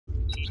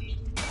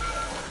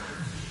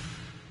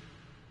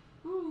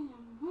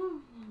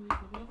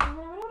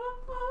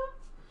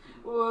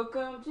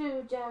Welcome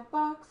to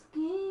Jackbox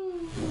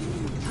Games.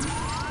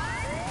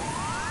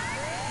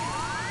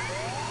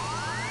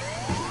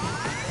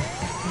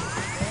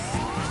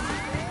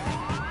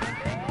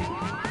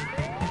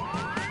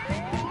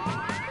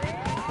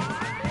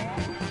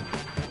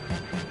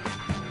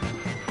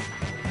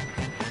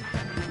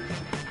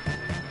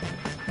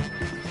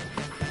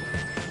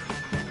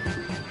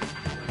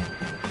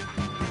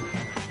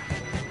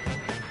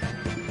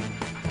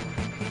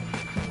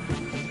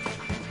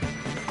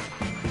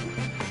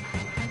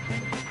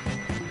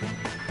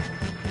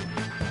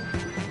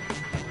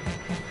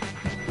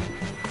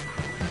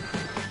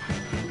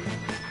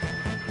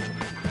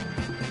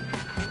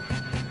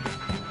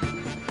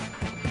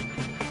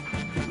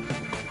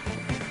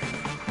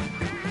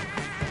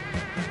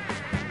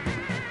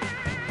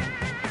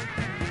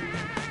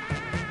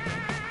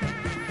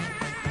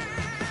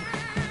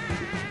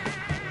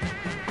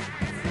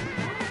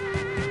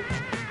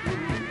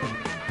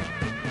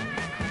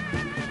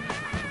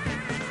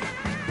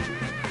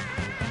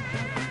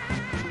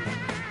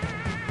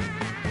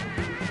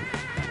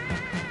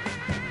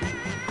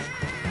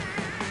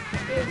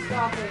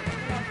 Stop it.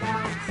 Don't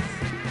bounce.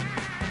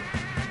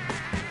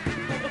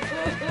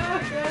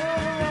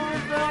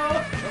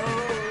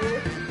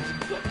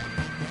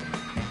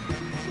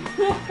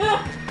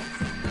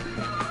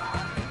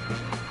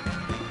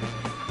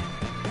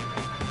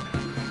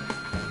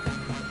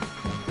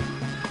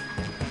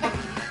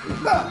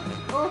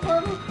 Oh,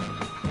 honey.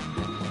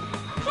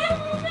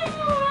 Everything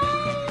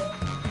away.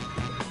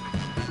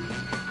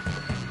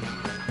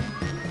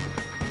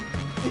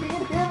 You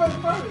can hear my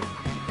phone.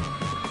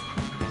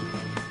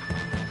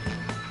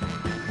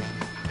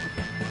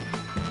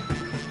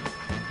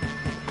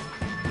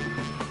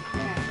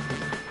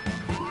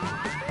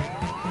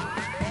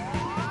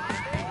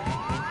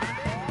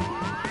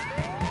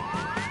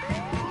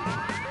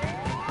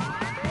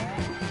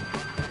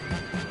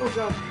 Oh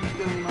god, he's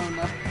getting moaned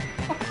now.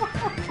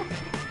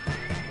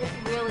 It's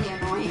really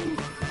annoying.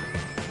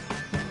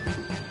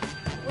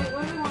 Wait,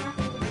 what do we want our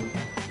thing to do?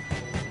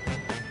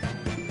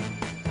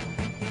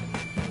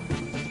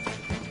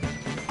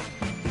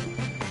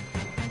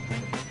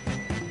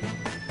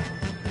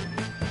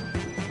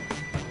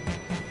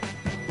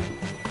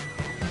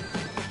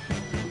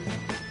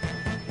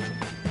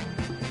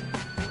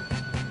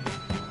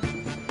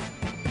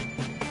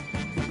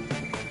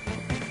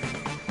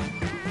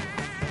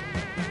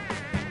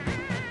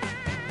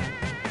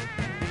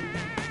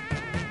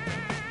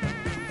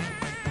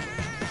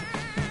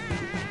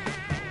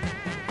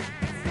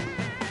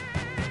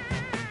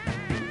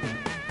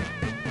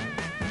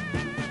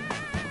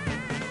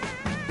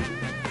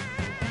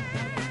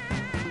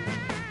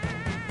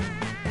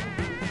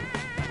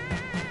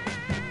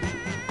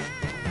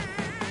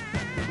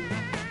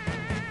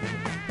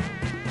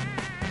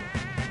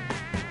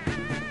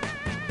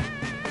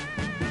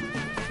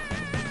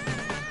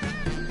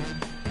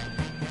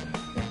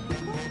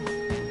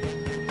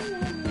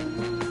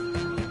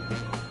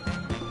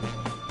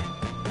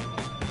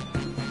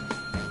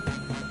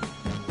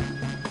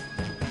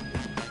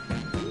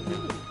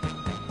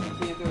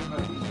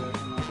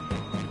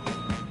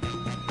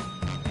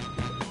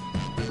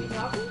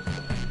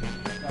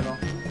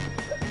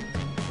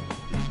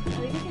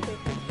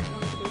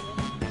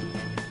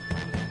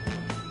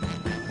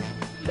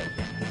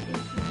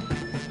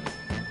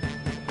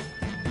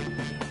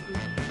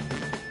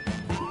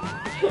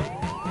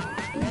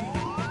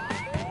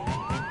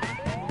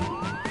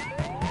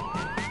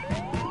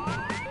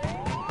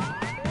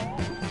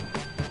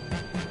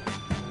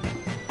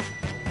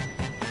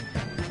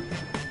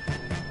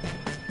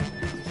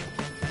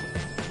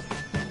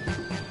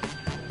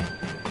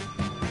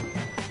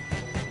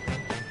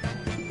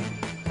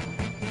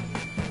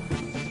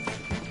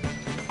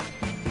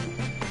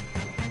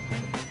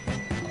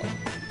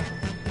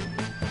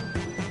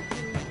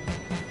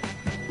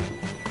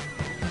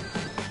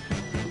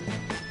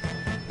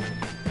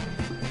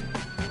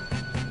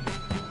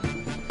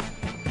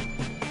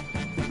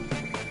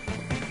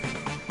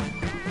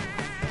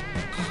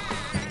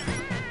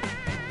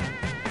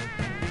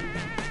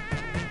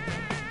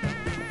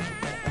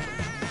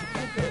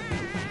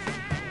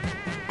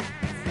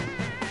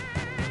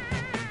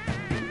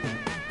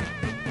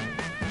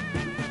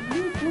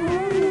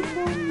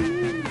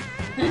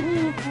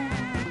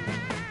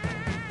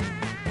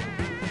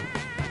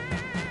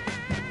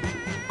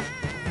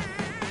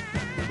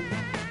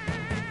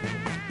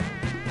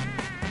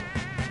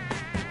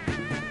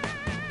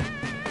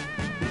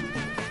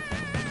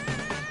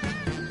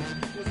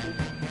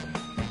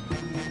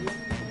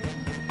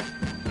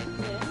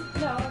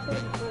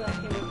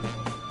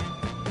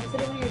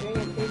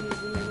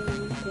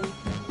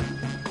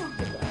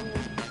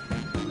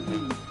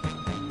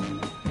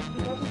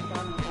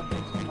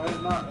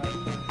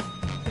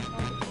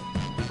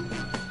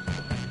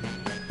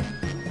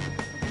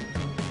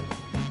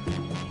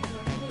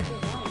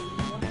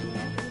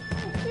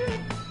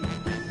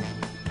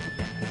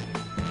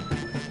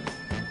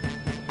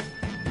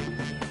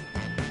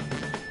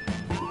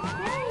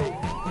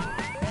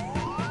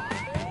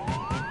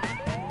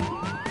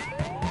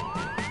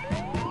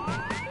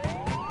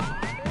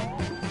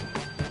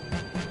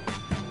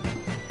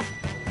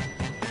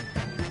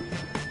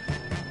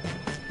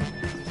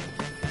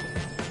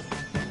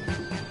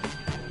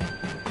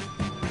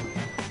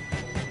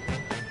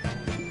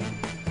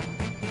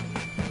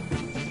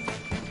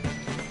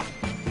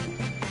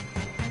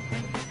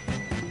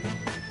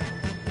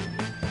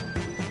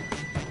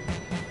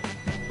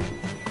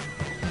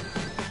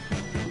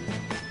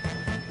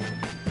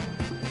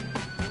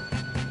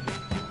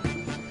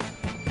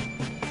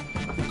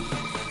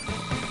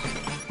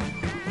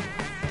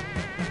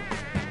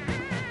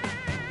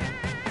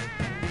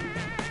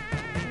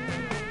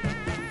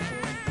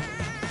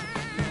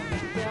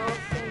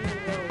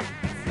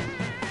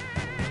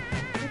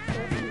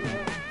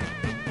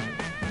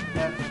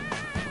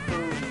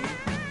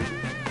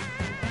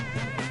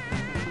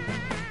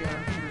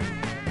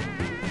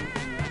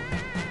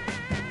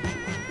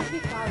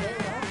 they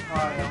left.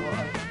 Hi, well, I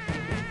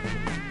think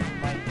it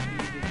might be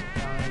the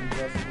time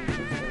Destiny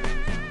was there.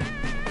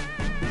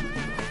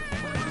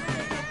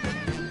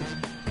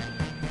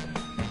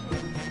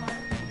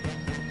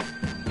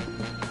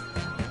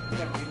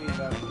 Yeah, give me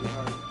about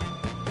 300.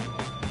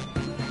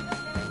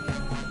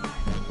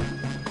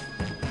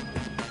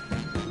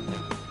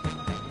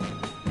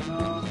 No.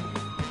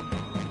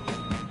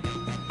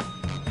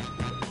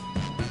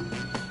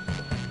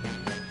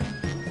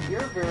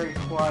 You're very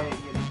quiet,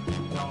 you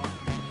don't.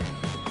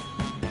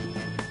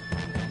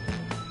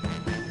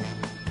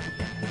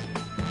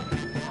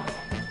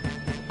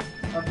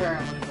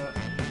 Apparently, but.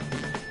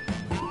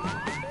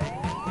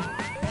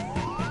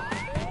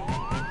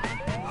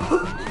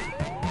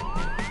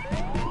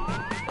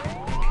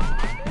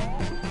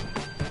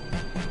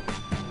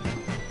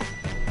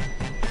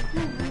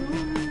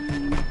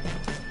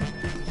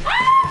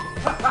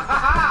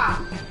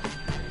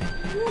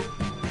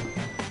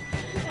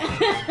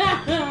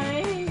 I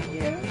hate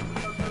you.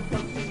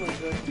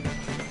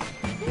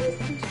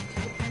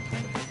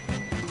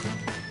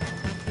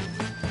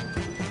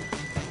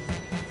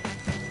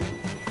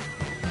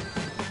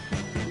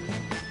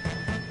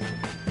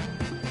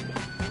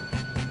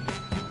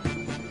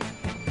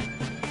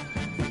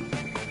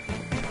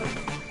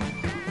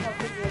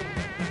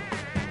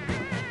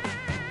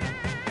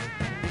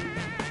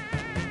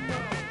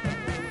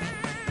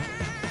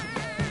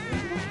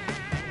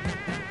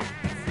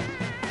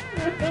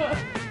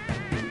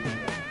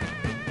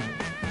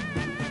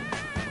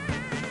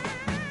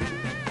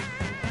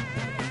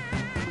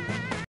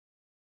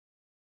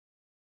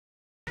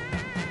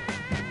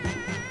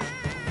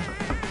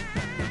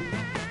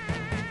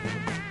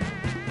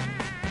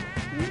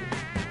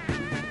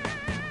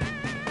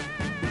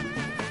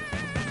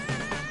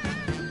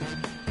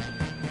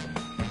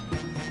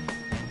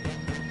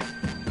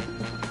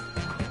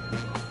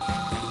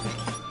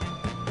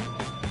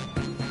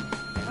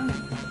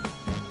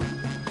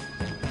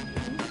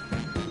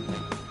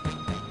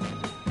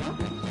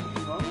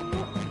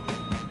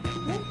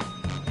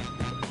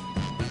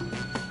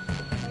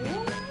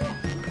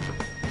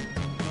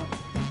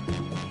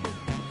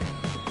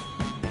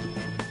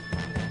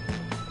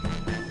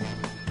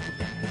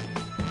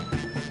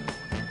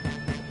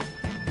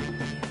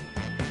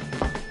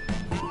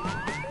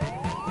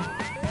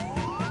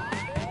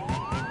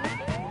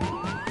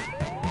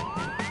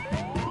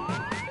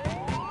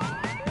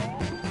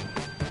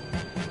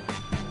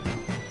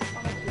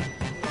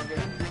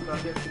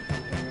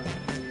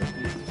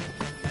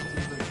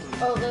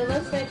 Oh, they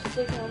left stage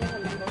so you can only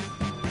have numbers.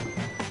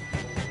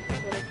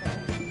 That's really fun.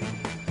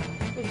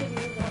 We should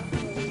move that from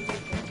the lead.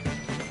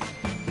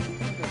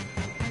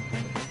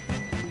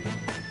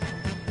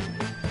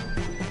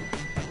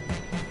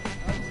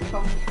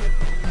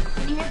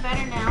 Can you hear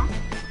better now?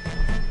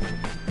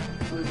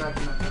 I'll be back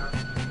in a minute.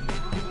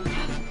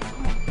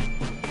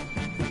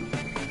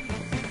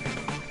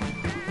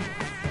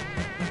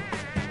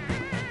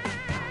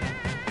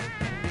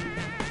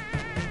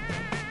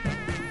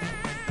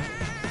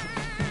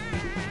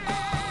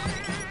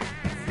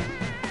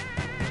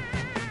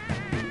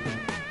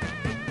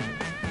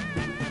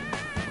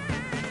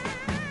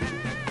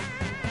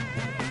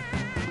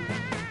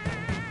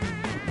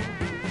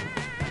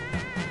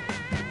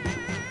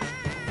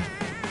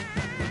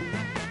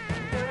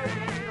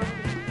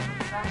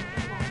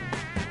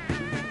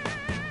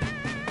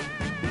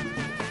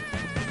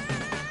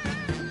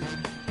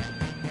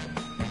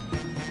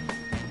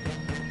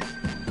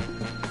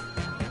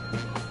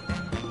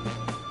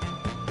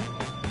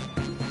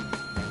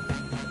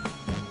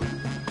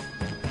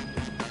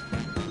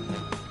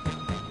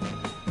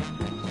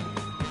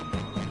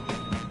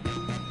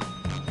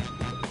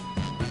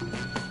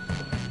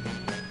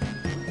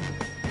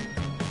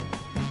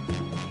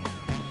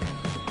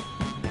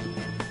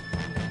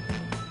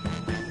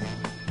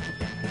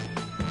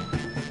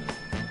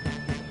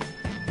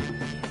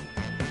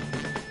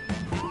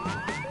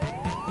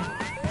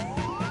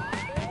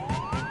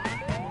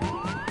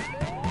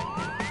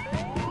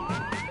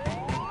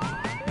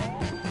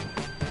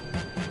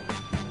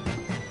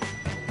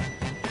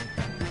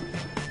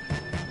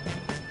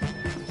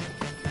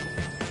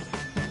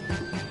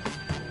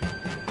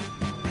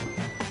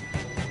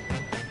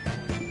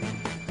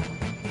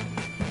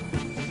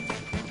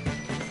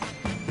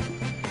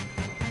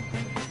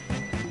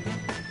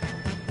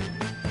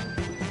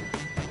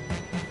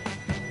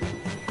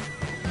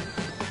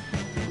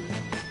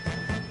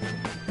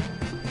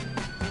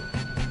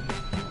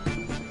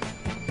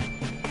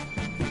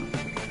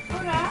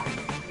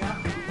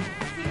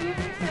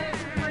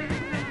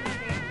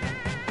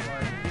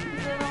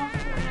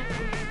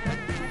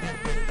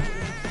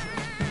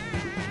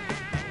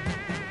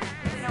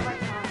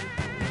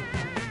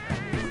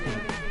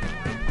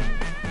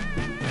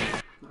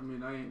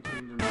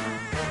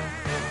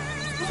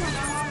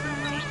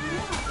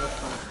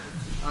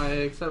 I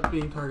accept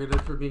being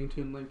targeted for being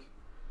tuned like.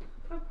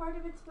 But part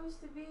of it's supposed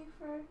to be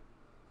for.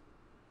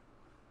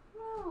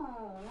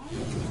 No.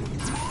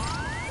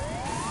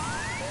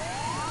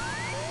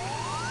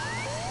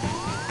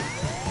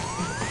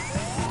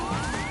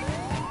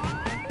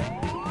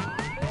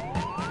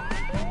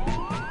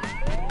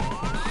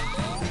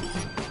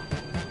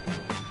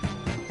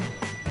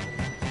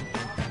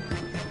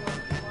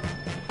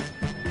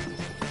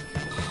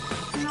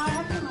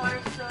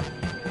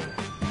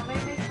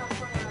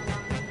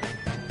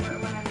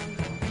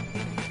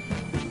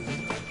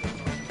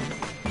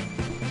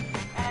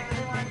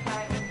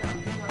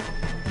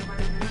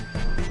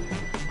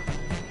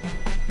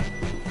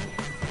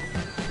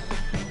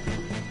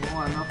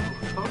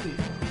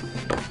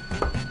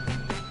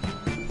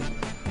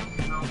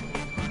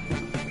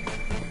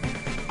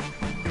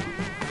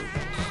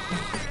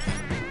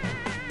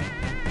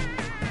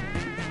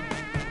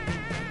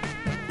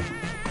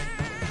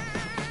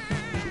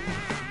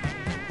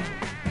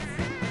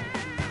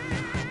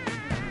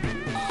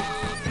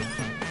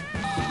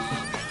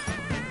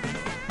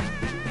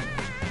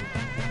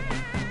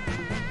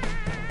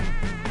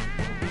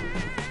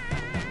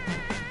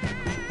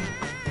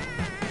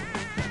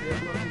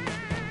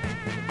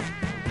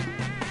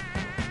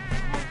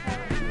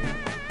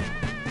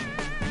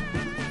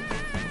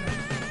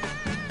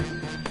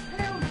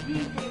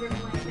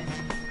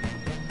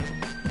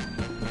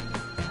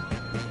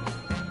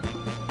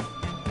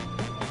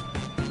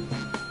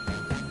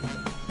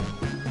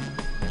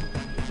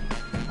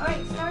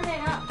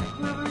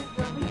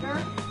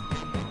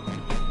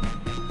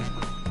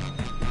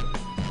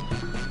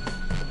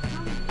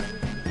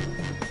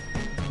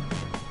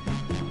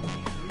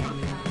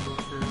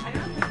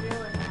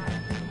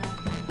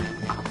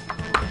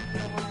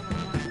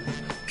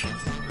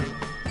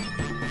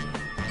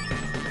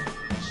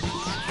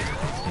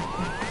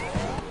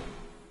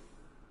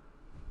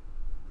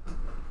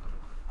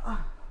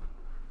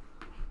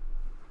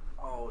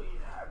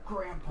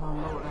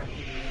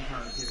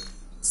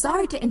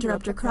 to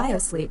interrupt your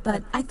cryosleep,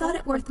 but I thought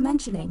it worth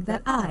mentioning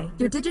that I,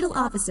 your digital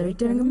officer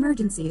during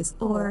emergencies,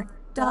 or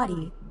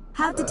Dottie,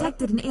 have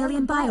detected an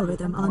alien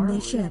biorhythm on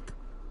this ship.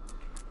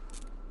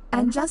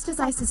 And just as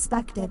I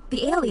suspected,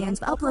 the aliens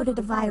uploaded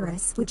a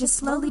virus which is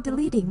slowly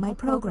deleting my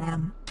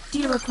program. Do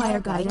you require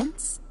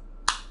guidance?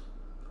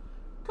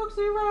 Coke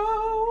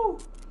Zero!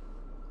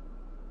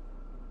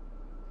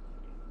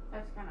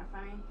 That's kind of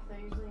funny. They're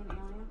usually an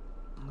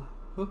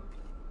alien.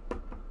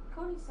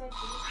 Cody said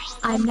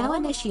I'm now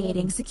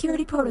initiating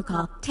Security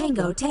Protocol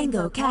Tango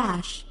Tango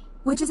Cash,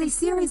 which is a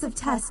series of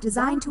tests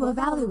designed to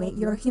evaluate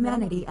your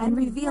humanity and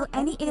reveal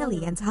any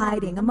aliens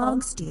hiding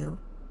amongst you.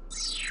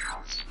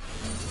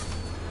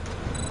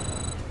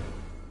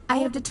 I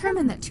have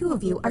determined that 2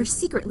 of you are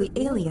secretly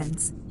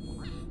aliens.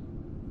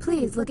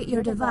 Please look at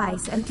your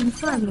device and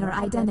confirm your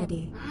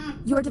identity.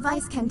 Your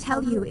device can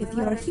tell you if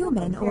you're a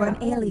human or an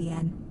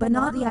alien, but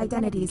not the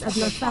identities of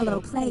your fellow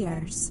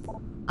players.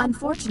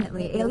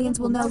 Unfortunately, aliens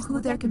will know who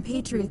their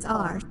compatriots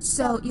are,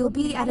 so you'll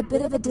be at a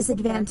bit of a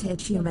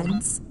disadvantage,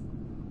 humans.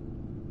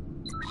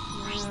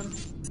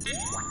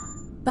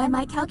 By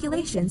my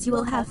calculations, you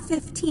will have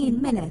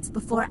 15 minutes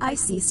before I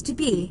cease to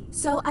be,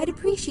 so I'd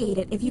appreciate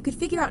it if you could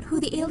figure out who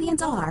the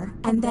aliens are,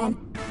 and then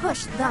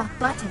push the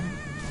button.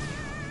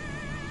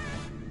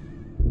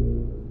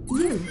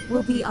 You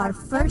will be our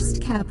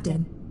first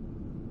captain.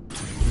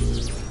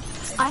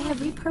 I have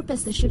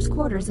repurposed the ship's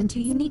quarters into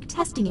unique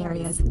testing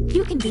areas.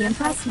 You can be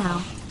impressed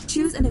now.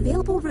 Choose an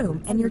available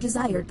room and your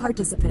desired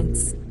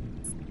participants.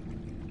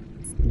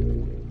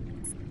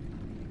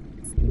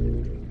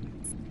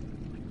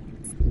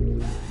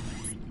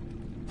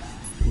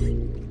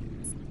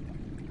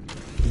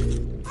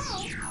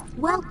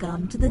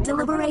 Welcome to the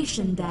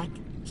deliberation deck.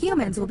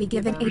 Humans will be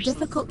given a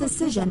difficult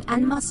decision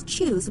and must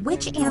choose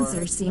which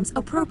answer seems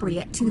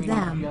appropriate to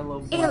them.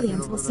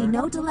 Aliens will see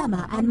no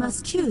dilemma and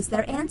must choose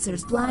their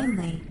answers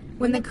blindly.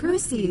 When the crew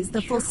sees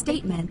the full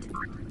statement,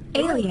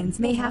 aliens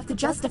may have to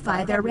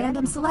justify their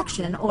random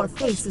selection or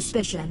face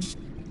suspicion.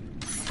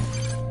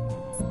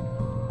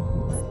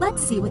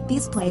 Let's see what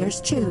these players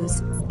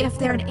choose. If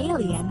they're an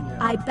alien,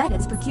 I bet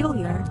it's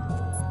peculiar.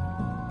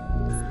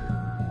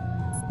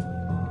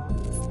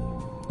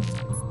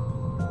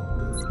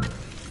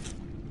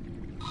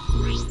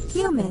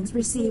 Humans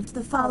received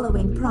the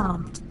following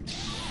prompt.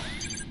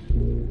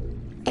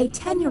 A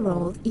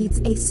 10-year-old eats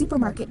a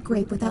supermarket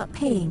grape without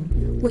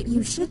paying. What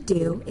you should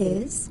do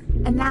is...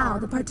 And now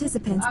the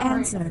participants'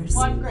 answers.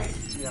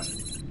 Yeah.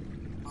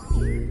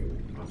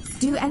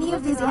 Do any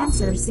of these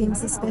answers seem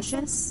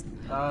suspicious?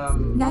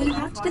 Now you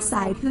have to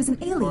decide who's an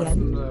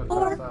alien,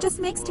 or just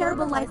makes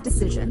terrible life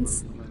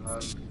decisions.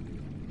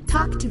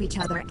 Talk to each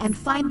other and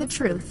find the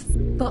truth.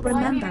 But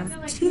remember,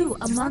 2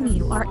 among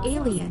you are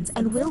aliens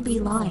and will be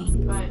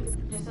lying. But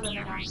just so that they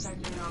don't start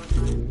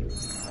doing it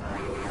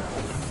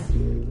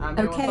all the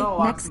time. Okay,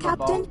 next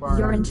captain,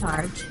 you're in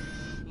charge.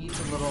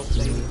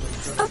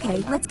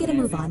 Okay, let's get a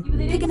move on.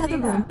 Pick another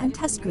room and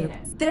test group.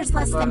 There's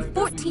less than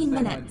 14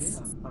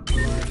 minutes.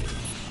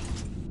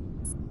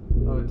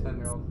 Oh, a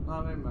 10-year-old.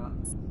 Oh, maybe not.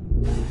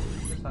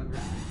 Just hungry.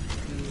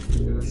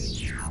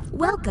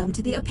 Welcome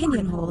to the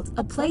Opinion Hold,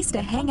 a place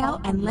to hang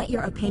out and let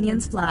your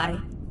opinions fly.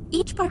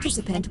 Each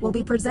participant will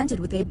be presented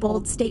with a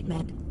bold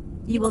statement.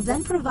 You will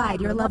then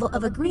provide your level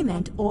of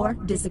agreement or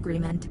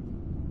disagreement.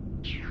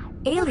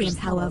 Aliens,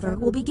 however,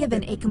 will be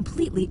given a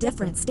completely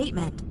different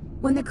statement.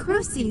 When the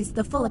crew sees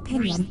the full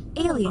opinion,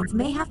 aliens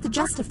may have to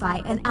justify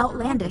an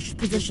outlandish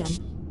position.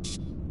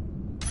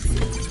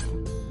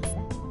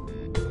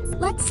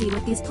 Let's see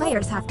what these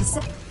players have to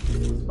say.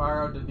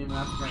 Spyro didn't even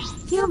have to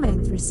drink.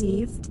 Humans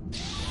received.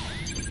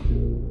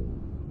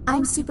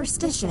 I'm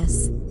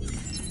superstitious.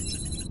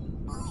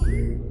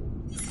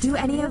 Do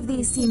any of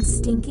these seem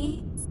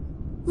stinky?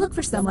 Look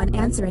for someone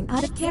answering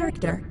out of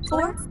character,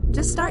 or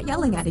just start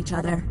yelling at each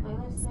other. I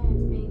understand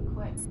it's being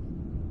quick.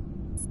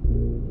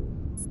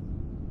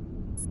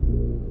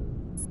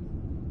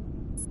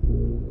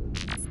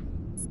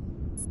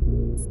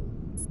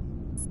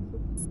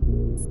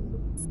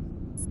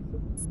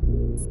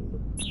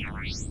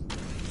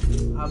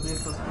 I'll be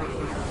suspicious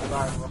of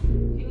Spyro.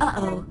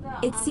 Uh-oh,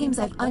 it seems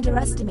I've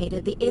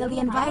underestimated the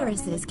alien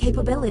virus's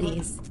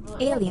capabilities.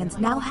 Aliens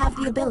now have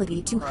the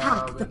ability to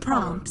hack the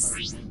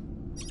prompts.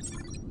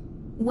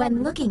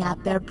 When looking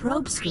at their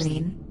probe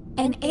screen,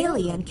 an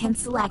alien can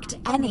select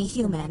any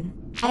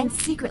human and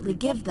secretly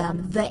give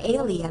them the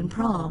alien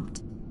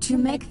prompt. To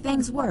make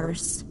things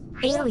worse,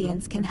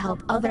 aliens can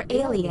help other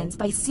aliens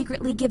by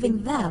secretly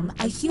giving them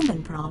a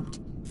human prompt.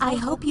 I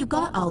hope you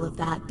got all of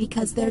that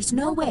because there's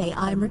no way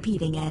I'm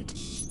repeating it.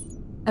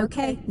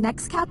 Okay,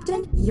 next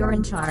captain, you're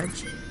in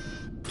charge.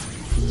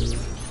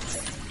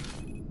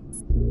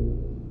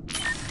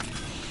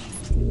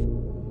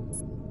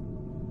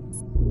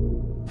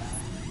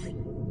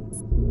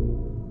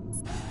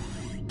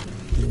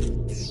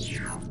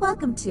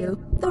 Welcome to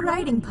the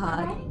Writing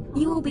Pod.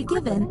 You will be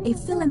given a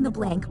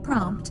fill-in-the-blank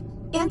prompt.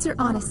 Answer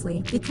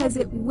honestly, because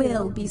it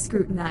will be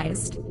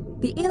scrutinized.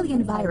 The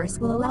alien virus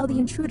will allow the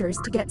intruders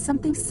to get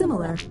something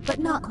similar, but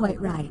not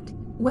quite right.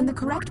 When the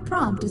correct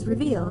prompt is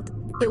revealed,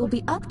 It will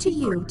be up to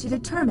you to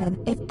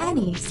determine if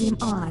any seem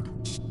odd.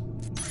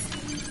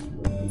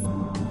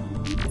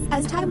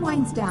 As time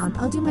winds down,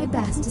 I'll do my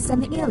best to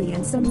send the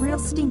aliens some real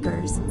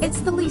stinkers.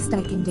 It's the least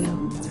I can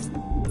do.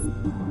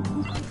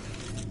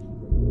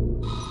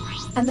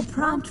 And the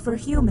prompt for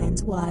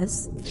humans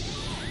was...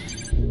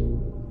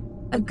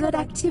 a good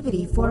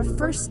activity for a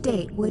first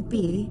date would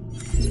be...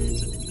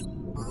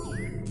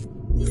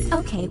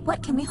 Okay,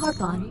 what can we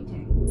harp on?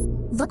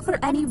 Look for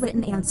any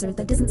written answer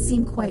that doesn't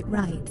seem quite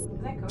right.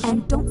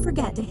 And don't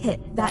forget to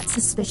hit that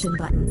suspicion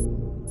button.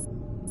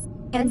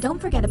 And don't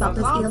forget about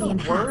those alien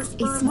hacks.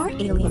 A smart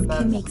alien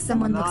can make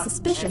someone look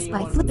suspicious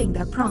by flipping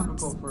their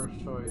prompts.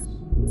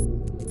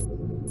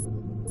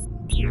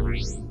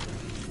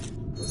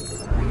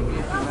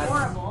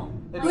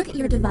 Look at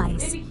your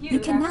device. You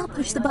can now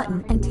push the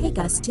button and take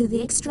us to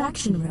the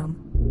extraction room.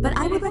 But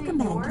I would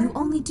recommend you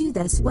only do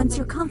this once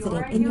you're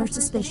confident in your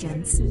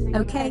suspicions.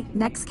 Okay,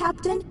 next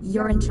captain,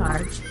 you're in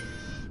charge.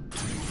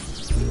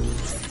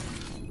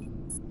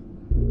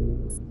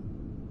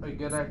 A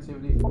good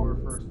activity for a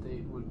first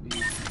date would be...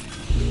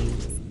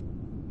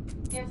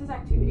 Yeah, it says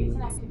activity. It's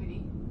an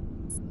activity,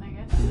 I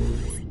guess.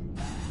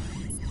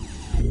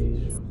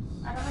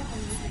 I don't know if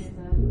I'm using it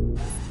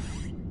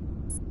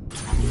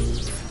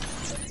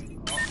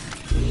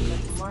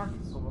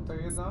So what are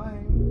you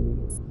doing?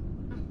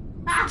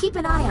 Keep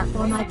an eye out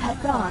for my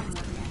pet dog.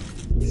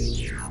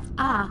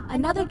 Ah,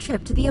 another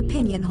trip to the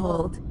opinion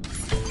hold.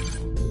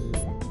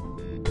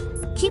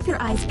 Keep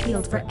your eyes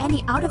peeled for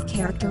any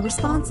out-of-character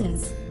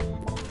responses.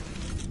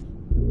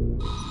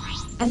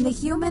 And the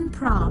human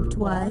prompt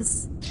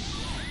was...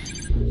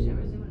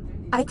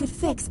 I could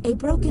fix a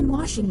broken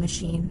washing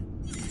machine.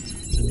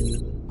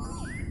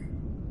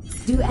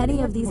 Do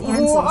any of these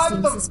answers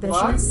seem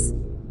suspicious?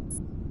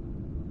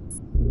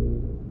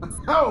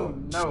 Oh,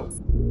 no.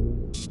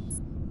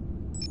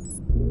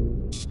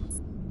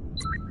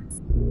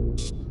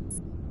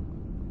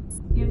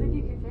 You think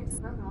you could fix a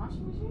broken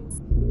washing machine?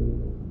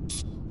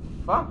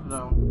 Fuck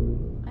no.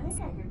 I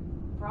think I could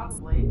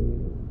probably.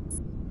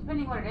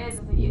 Depending what it is,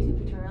 with a YouTube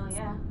tutorial,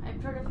 yeah. I've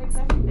tried to fix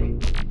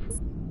everything.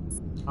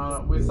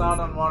 We saw it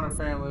on Modern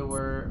Family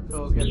where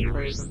Phil was getting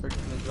praised for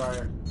fixing the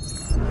dryer.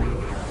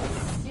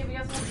 Yeah, we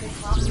also have to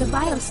fix problems. The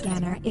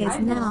bioscanner is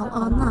now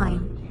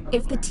online.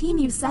 If the team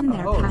you send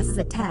there passes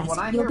a test,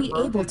 you'll be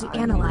able to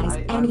analyze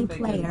any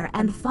player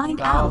and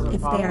find out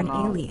if they're an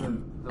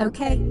alien.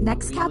 Okay,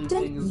 next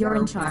captain, you're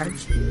in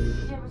charge.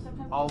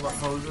 All the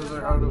hoses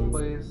are out of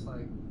place.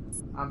 Like,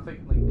 I'm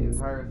thinking like the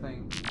entire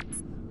thing.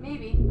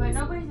 Maybe, but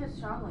nobody just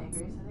strongly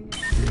agrees. I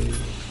think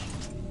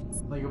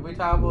it's... Like, if we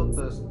talk about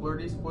the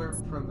splurty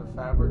splurt from the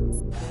fabric.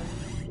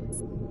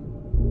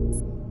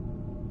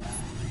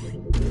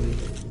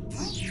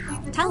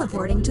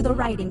 Teleporting to the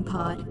writing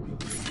pod.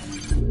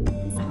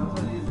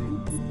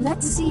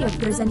 Let's see if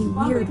there's any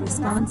weird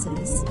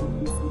responses.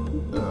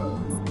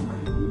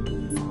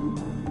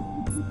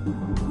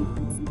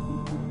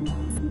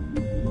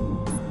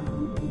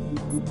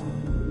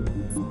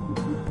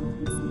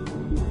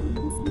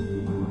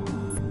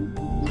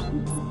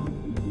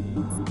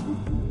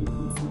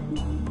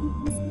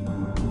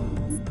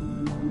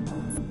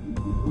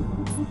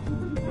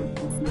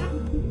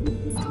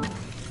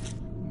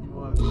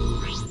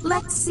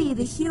 Let's see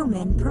the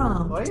human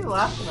prompt. Why are you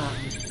laughing at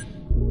me,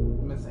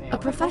 Miss Anne? A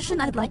profession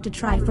I'd like to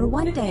try for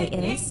one day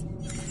is...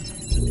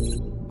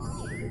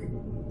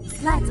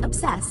 Let's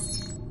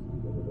obsess.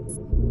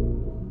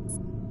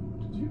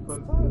 Did you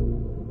put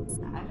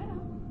that? I don't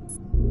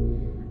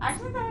know. I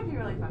actually thought it'd be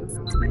really fun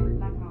for one day,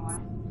 not gonna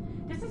lie.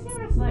 Just to see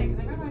what it's like,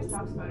 because everyone always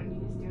talks about it and you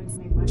just do it to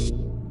make money.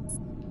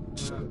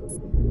 Yeah.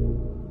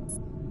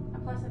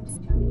 And plus I'm too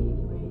chunky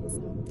anyway, so...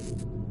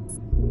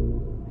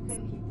 I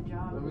couldn't keep the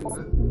job. I mean,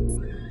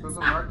 there's a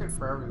market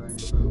for everything,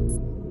 so...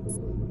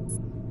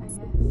 I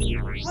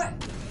guess. What?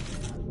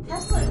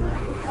 Tesla is what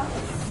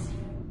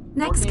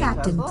Next Working at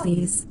captain, Tesla?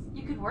 please.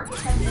 You could work at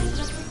Tesla, but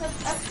that's what says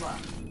Tesla.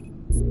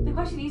 The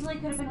question easily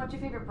could have been, what's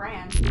your favorite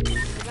brand? Like,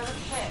 that doesn't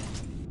fit.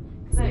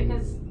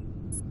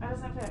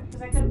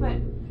 Because I could have put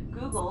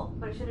Google,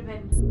 but it should have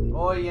been...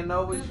 Oh, you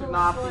know we should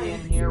not be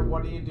in here.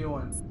 What are you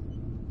doing?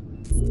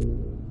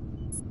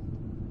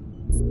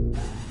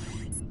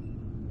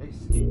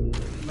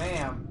 Excuse...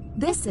 Ma'am.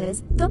 This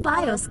is the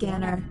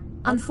bioscanner.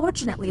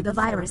 Unfortunately, the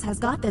virus has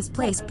got this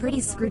place pretty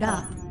screwed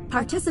up.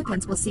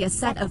 Participants will see a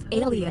set of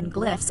alien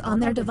glyphs on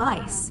their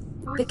device.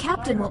 The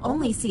captain will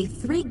only see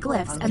 3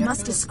 glyphs and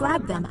must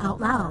describe them out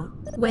loud.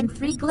 When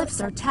 3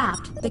 glyphs are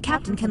tapped, the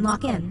captain can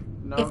lock in.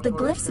 If the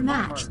glyphs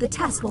match, the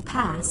test will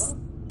pass.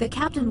 The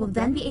captain will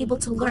then be able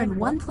to learn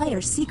one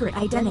player's secret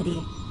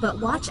identity. But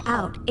watch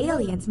out,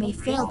 aliens may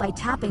fail by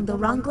tapping the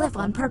wrong glyph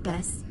on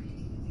purpose.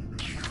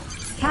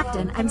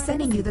 Captain, I'm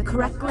sending you the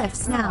correct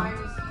glyphs now.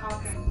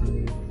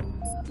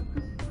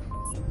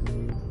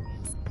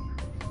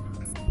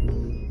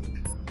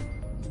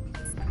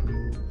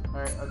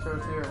 Alright, I'll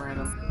chose you at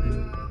random.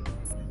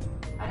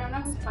 I don't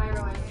know who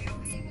Spyro is.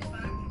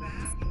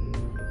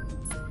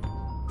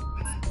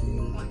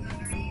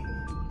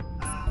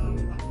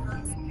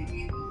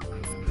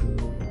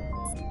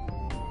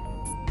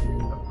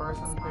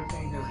 person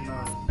picking his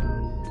nose.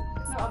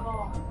 No, a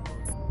ball.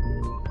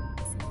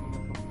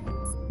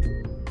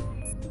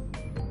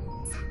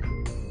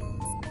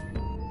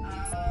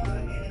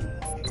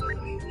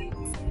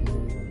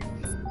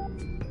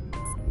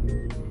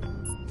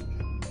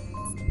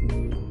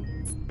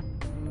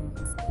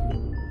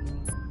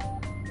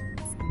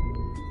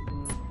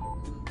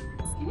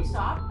 Can you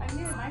stop? I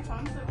muted my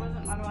phone so it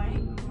wasn't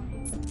annoying.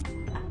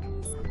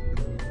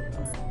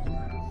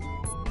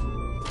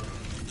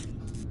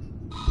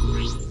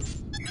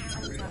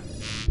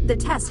 The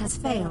test has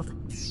failed.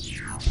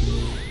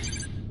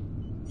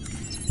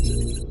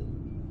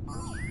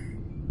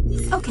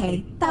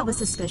 Okay, that was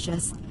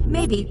suspicious.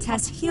 Maybe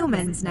test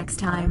humans next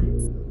time.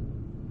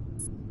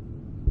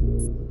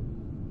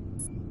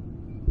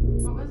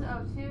 What was it?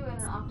 Oh, two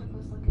and an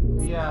octopus looking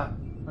thing. Yeah.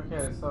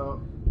 Okay,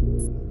 so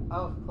I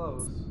was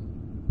close,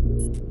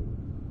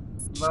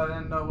 but I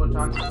didn't know which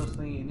octopus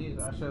thing you needed.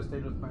 I should have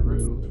stayed with my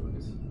original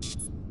choice.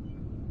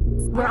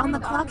 We're on the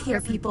clock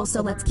here, people,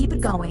 so let's keep it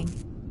going.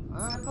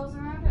 Circles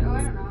around it? Oh,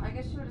 I don't know. I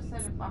guess you would have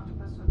said if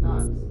octopus with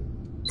dots.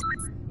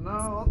 No,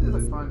 all these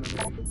look fine to me.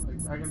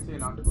 Like, I can see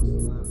an octopus in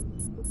that.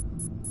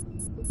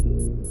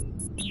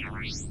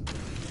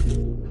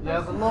 Yeah,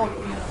 the little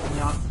piece in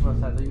the octopus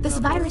head. This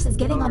virus is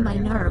getting on my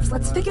nerves.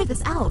 Let's figure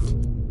this out.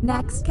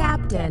 Next,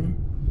 Captain.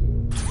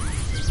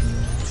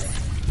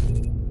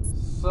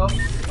 Soap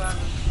Savage.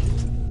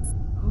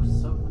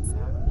 Who's Soap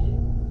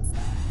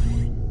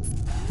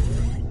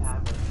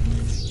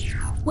Savage?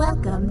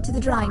 Welcome to the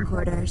drawing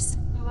quarters.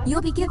 You'll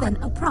be given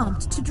a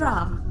prompt to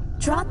draw.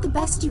 Draw it the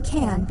best you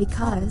can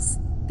because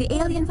the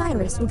alien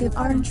virus will give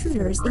our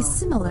intruders a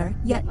similar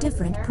yet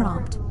different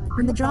prompt.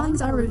 When the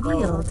drawings are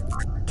revealed,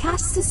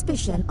 cast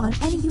suspicion on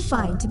any you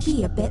find to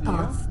be a bit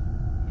off.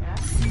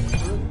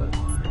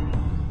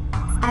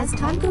 As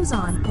time goes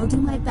on, I'll do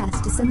my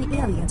best to send the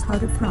aliens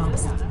harder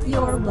prompts.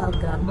 You're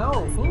welcome. No,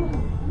 who?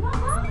 I'm not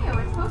telling you.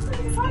 It's supposed to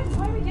be surprising. That's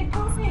why we did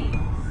code names.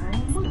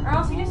 Or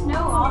else you just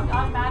know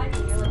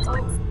automatically. You're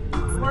like, oh,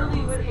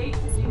 Morley would hate to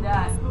do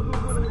that.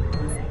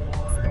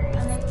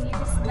 And then you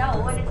just know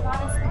when it's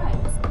not as fun.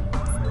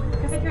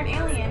 Because if you're an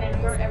alien and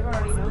everyone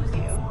already knows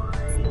you,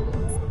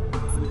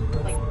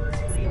 like,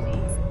 it's crazy.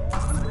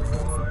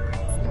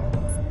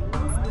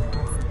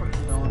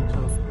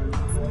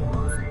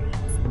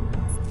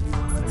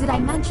 Did I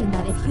mention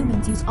that if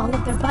humans use all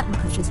of their button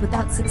pushes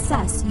without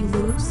success, you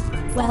lose?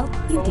 Well,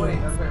 you do. Wait,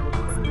 okay,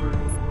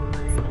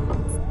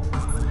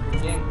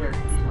 game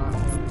characters,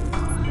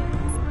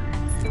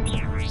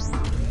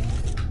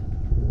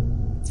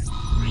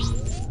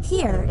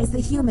 Here is the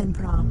human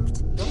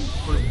prompt. don't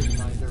push in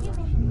my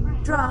direction.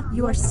 Draw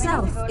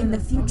yourself in the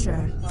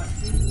future.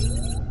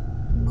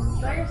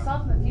 Draw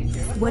yourself in the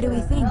future. What do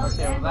we think?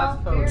 Okay, well,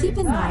 that's code. Keep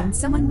in mind,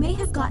 someone may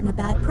have gotten a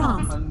bad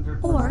prompt,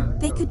 or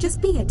they could just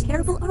be a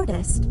terrible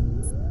artist.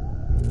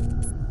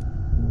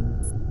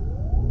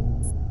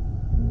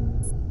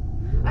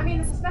 I mean,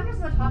 the suspenders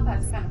on the top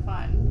hat's kind of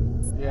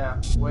fun.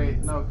 Yeah, wait,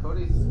 no,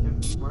 Cody's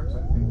Skid Marks,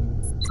 I think.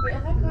 Wait, I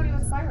thought Cody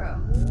was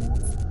Spyro.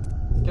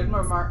 Skid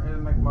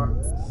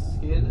McMarks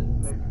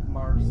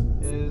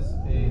is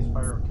a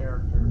Spyro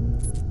character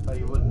that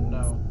you wouldn't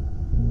know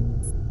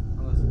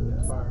unless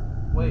it's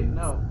Spyro. Wait,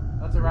 no,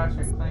 that's a Ratchet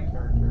and Clank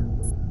character.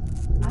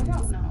 I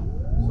don't know.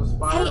 So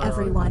Spyro, Hey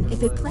everyone,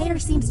 if a player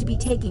seems to be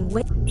taking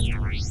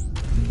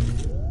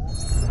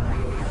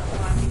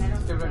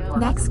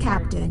Next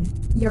Captain,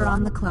 you're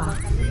on the clock.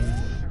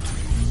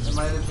 It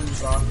might have been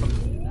Gotham,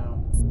 you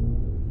know.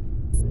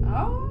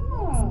 Oh.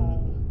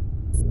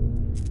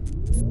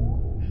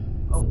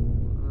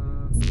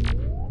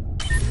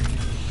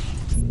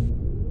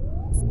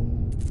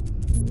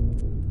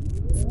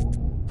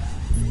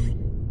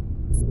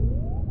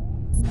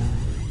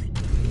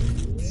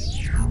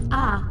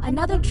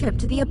 Another trip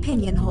to the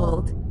opinion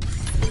hold.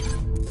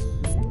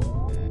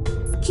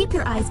 Keep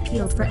your eyes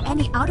peeled for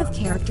any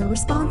out-of-character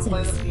responses.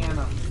 Play the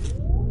piano.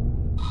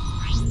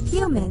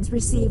 Humans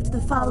received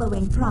the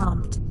following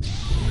prompt.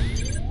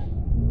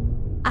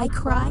 I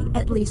cry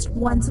at least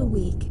once a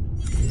week.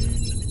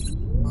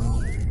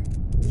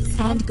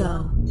 And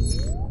go.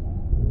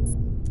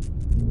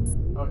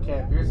 Okay,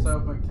 if you're so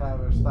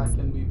McTavish, that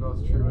can be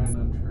both true and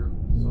untrue.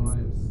 So I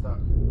am stuck.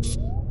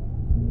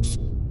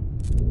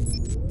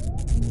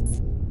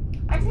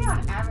 I'd say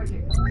on average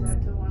it comes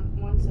out to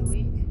once a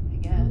week, I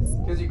guess.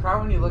 Because you cry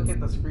when you look at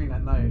the screen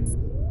at night.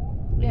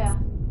 Yeah.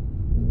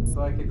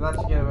 So I could let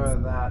you get away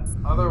with that.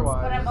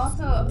 Otherwise... But I'm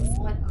also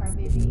like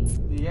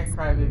crybaby. You get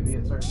crybaby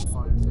at certain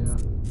points, yeah.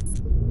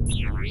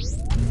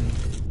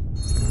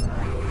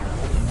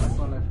 That's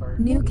when I've heard.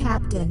 New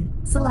captain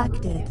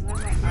selected.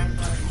 Because then my eyes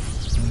are...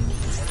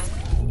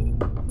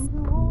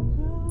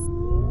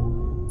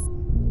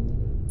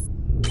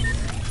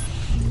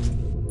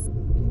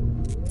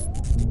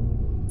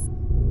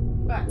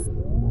 What?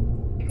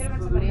 It could have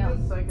been somebody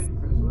else. Second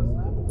Christmas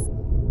now?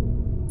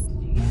 Did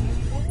you get any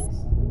things?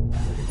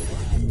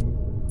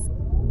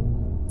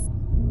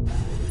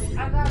 I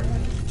got it.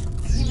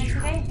 Came in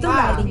today. The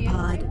riding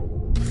pod.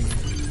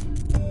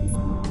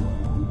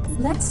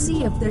 Let's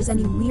see if there's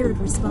any weird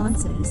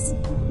responses.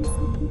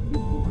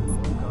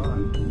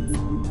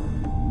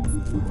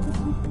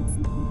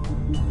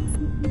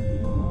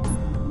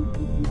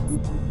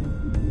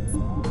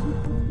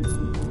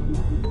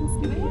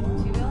 Do we have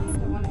 2 aliens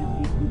or 1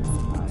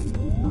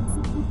 alien?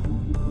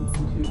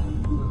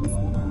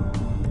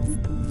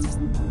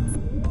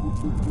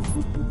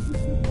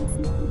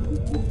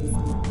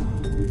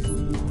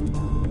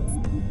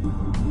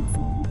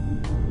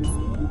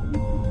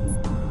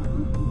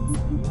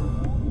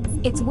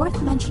 It's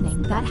worth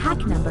mentioning that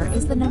hack number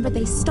is the number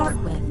they start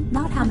with,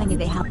 not how many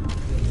they have.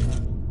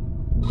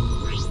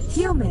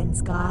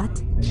 Humans got.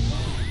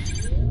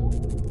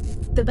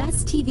 The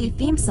best TV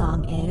theme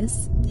song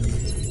is...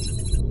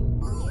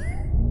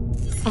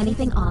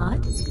 Anything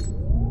odd?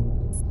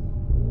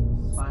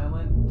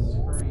 Silent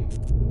scream.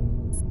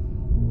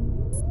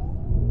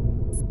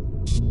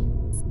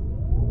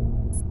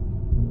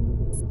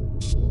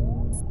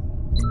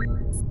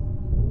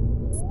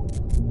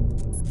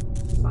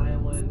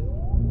 Silent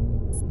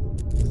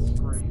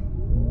scream.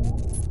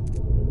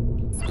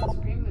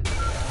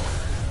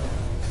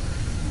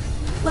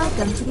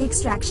 Welcome to the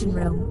extraction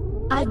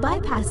room. I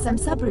bypassed some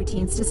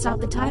subroutines to stop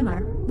the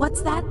timer.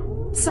 What's that?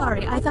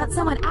 Sorry, I thought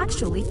someone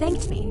actually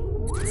thanked me.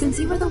 Since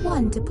you were the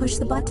one to push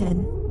the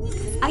button.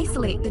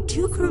 Isolate the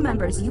 2 crew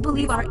members you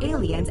believe are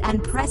aliens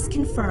and press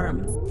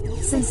confirm.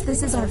 Since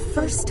this is our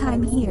first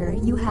time here,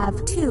 you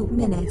have 2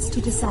 minutes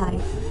to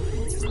decide.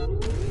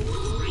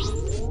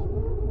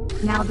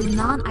 Now the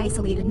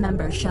non-isolated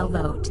members shall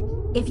vote.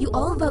 If you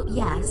all vote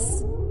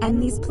yes, and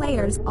these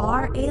players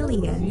are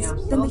aliens,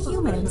 then the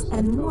humans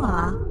and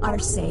moi are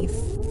safe.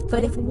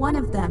 But if one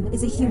of them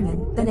is a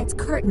human, then it's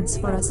curtains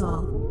for us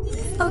all.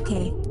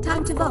 Okay,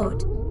 time to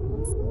vote.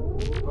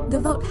 The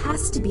vote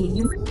has to be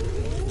you.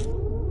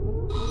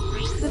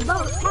 The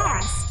vote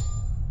passed.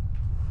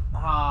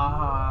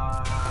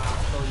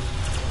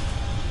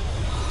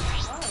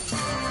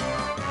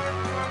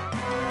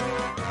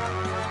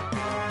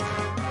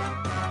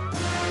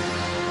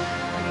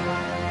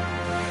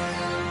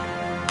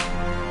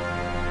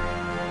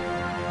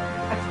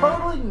 I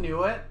totally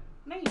knew it.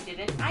 No, you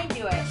didn't. I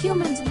knew it.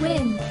 Humans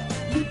win.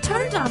 You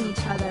turned on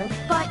each other,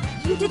 but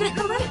you did it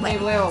the right way. Hey,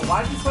 Layla,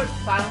 why'd you put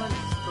silent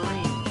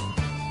scream?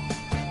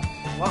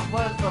 What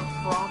was the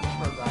prompt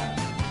for that?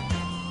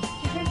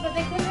 But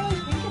they couldn't really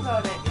think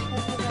about it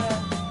because of the...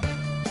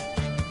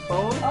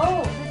 Oh?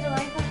 Oh, the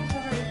delay focus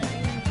over the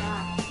aiming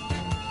back.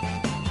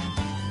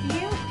 Can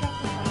you check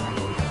this out?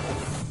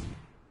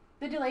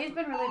 The delay's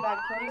been really bad.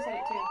 Cody said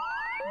it too.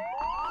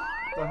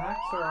 The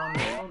hacks are on the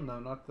phone though,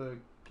 not the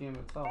game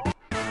itself.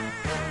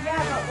 Yeah,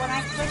 but when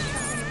I click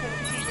something to put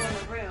people in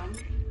the room,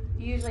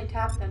 you usually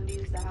tap them to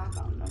use the hack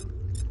on them.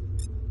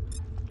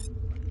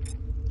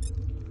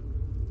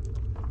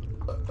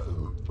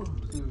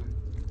 Excuse me.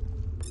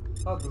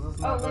 Oh, does this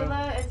Oh, not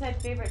Layla, it said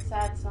favorite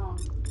sad song.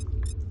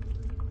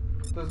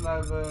 doesn't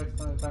have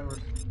extended timers?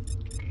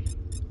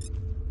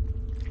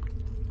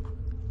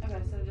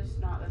 Okay, so just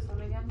not this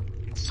one again?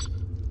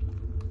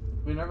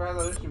 We never had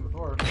that issue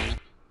before.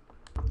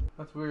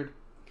 That's weird.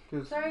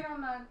 Cause Sorry,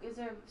 on the... Is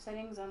there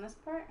settings on this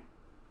part?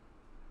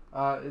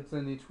 it's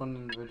in each one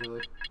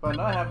individually. But I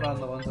know I have it on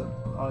the ones that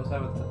always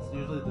have it. That's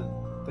usually the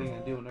thing I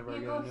do whenever I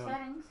You get go a new one.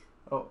 settings.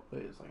 Oh,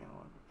 wait a second. I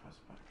want to press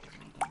it back because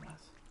I'm a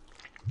dumbass.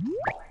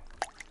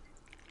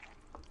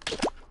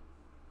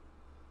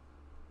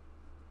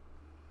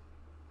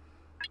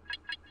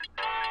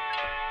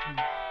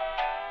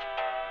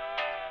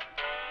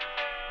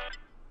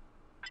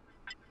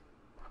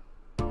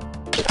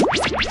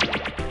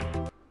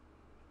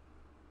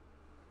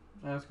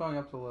 Yeah, it's going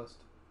up the list.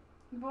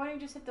 Why don't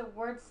you just hit the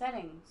word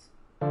settings?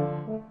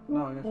 No,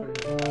 I guess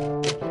right here.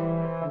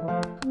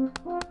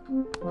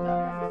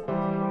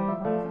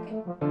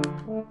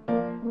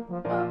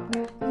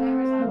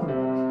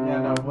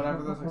 Yeah, no,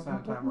 whenever there's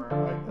extended timer,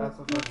 like, that's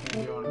the first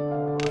thing I do when I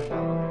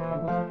download the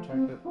game, check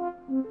it.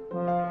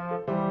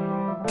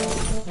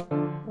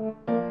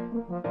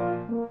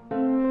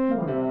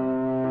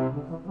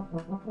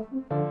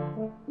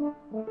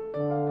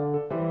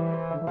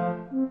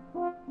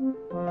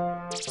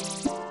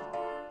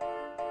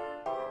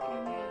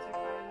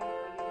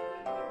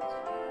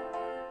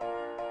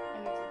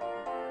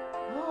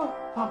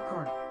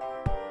 Popcorn!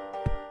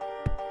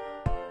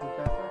 Who's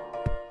that there?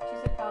 She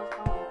said Kyle's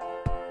calling.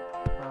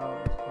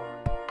 Oh, it's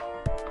calling.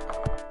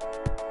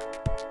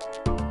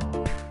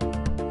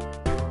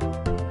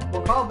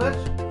 Well, call,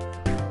 bitch!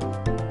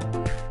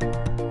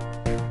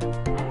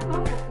 I don't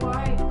know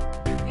why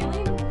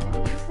Alien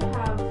didn't used to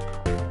have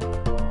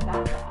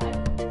that bad.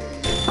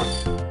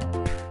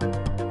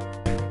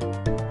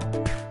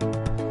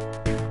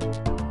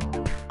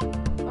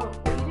 Oh,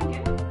 you didn't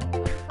get it? I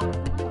just thought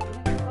it was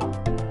little.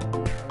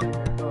 You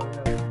didn't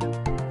get it?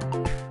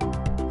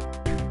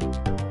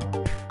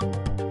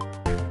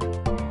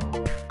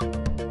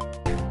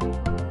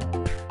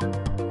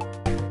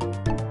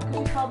 Because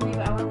you called me,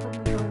 but I want to put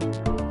in the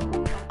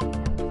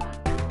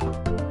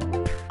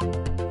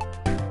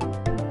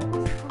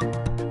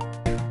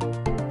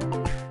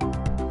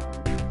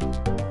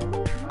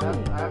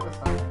I have the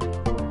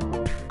sound.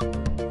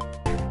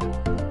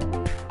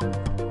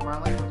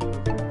 around like this.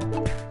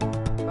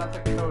 That's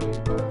like Cody,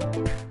 but.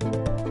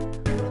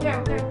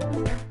 There.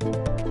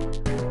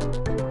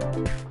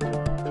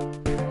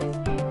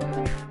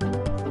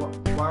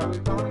 Why are we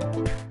calling?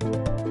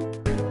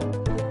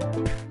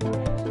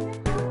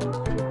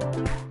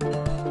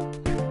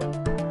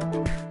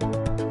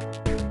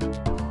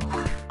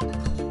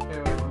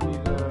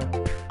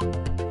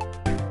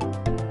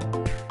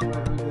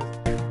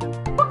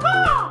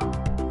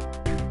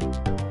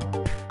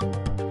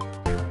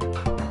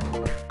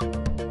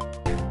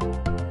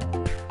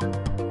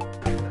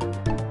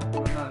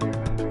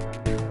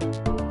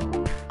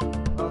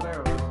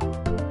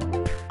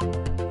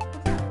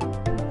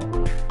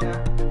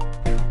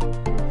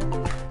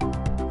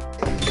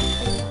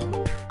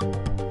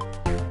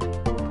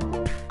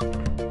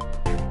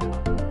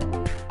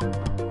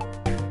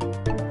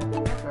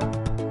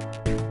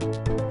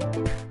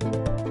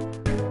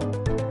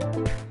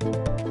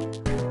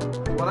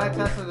 When I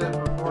tested it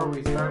before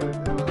we started,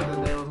 it was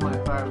only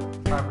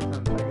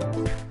 5% seconds.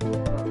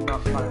 Not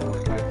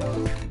 5.5, that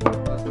was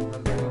less than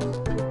 10 seconds.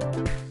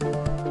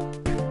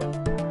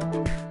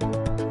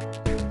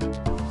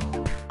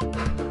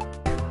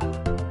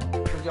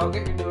 Did y'all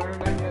get your new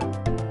internet yet?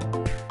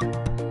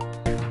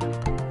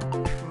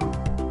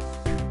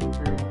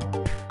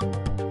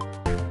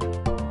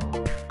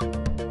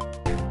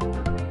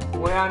 The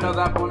way I know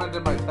that when I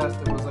did my test,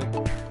 it was like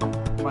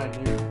my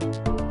new.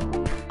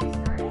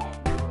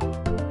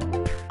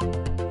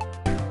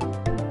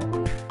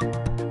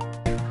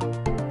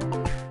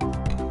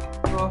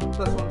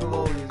 This one's a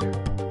little easier.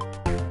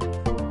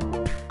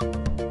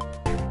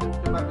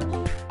 Get my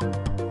bitch.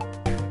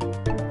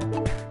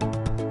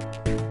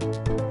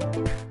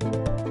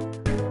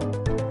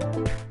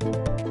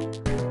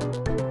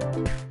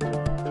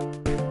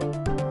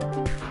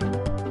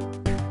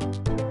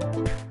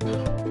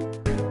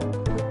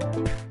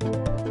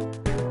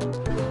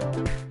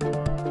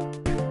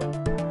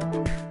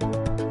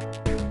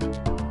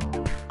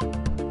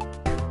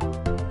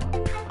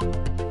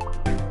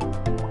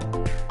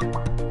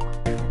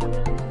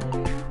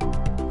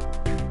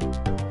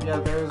 Yeah,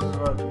 theirs is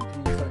about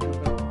 15 seconds.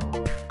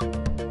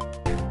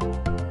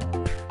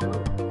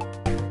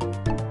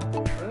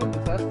 I didn't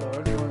test though,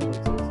 ours is only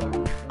like 6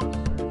 seconds.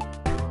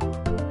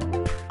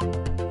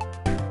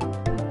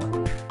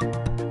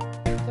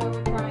 So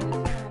we're trying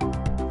this one.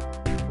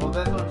 Well,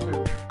 this one should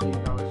be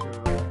no issue at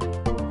all.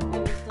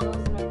 And it still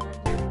isn't over.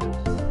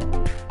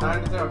 I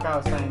understand what Kyle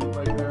was saying,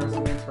 like there is an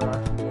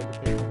interaction you have to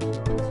pay attention to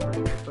on the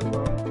screen with the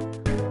phone.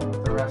 But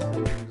the rest of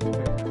you can just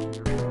pay attention to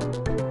your phone.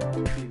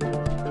 TV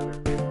doesn't matter.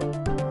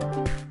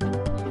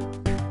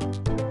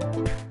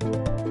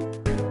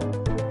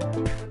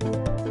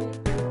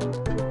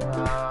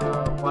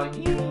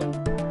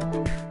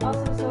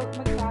 Also, so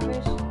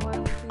McTavish was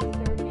his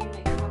third name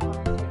that came up on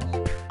our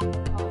Switch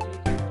Call of Duty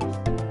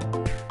characters.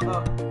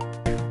 Oh.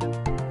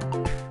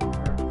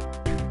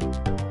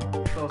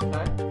 So it's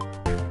Kai?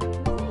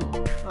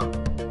 Oh.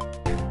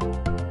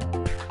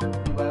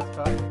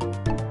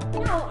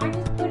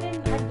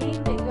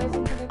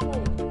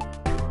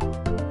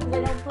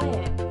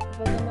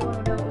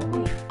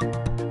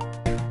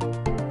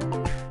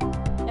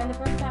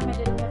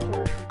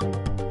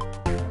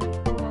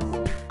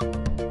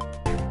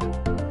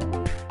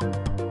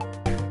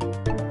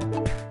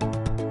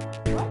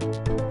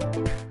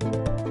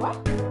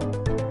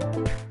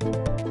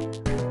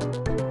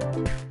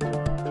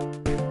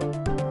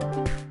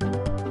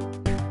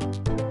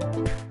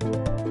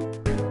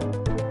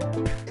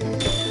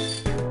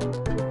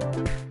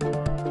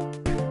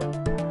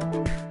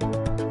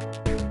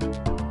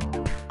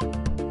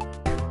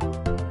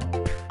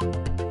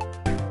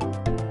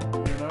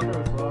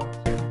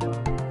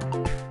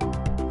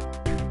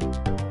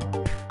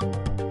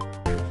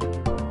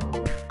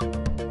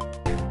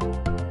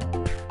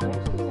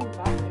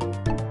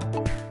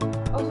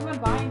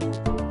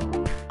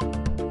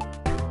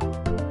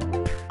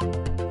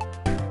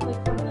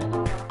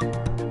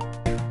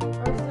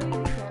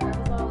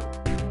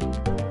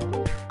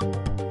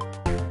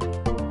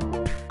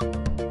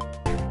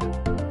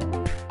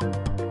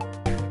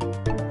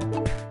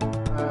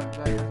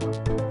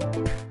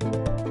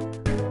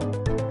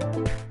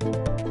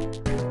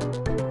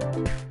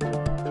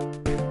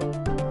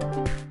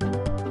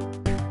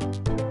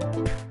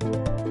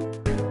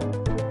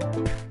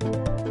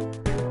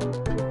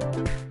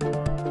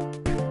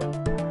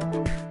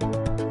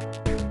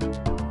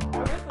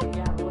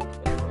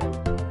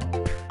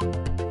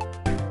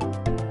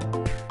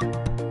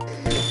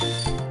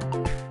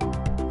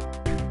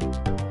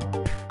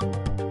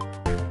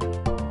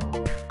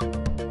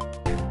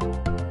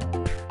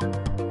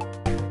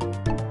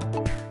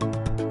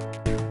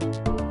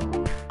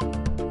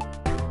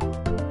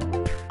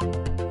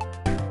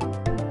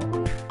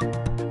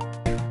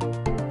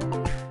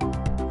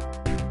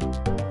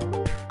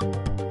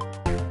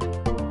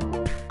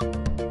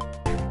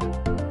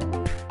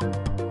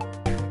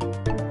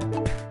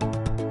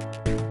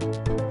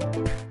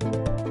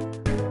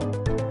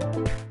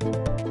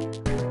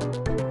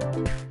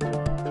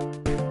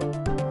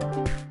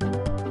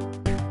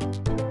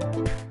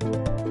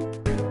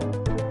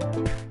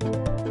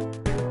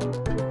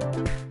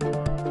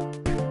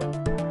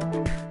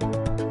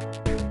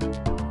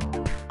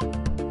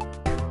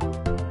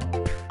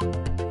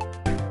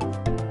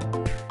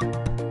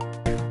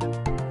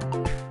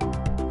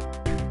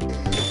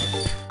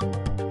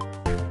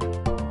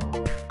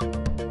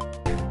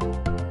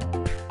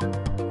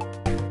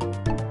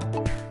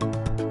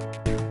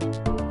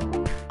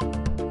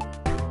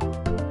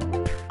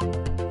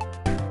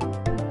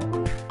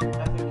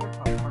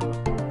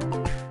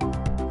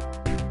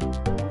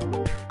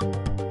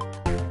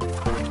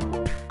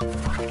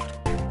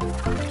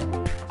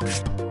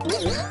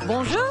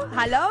 Bonjour,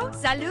 hello,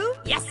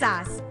 salut,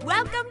 yesas.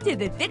 Welcome to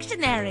the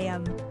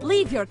Dictionarium.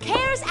 Leave your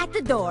cares at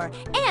the door,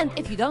 and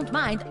if you don't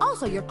mind,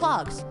 also your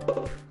clogs.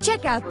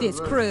 Check out this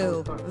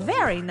crew.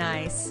 Very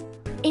nice.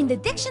 In the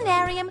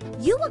Dictionarium,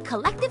 you will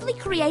collectively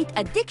create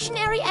a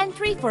dictionary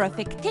entry for a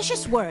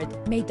fictitious word.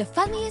 May the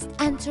funniest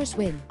answers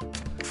win.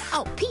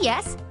 Oh,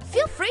 P.S.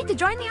 Feel free to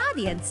join the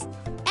audience.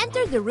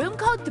 Enter the room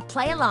code to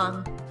play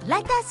along.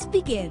 Let us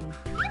begin.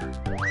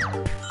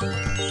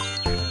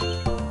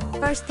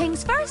 First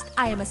things first,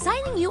 I am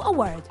assigning you a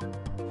word.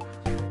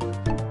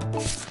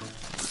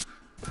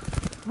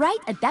 Write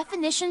a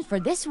definition for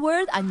this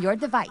word on your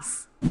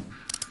device.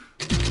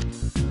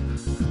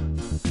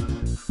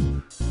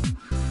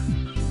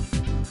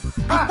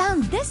 I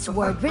found this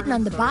word written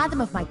on the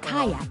bottom of my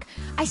kayak.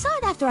 I saw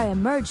it after I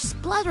emerged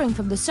spluttering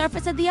from the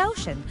surface of the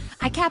ocean.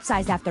 I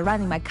capsized after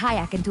running my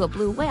kayak into a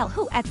blue whale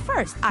who, at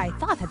first, I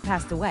thought had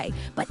passed away.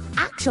 But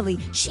actually,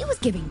 she was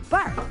giving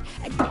birth.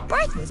 And the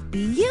birth was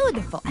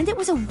beautiful, and it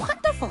was a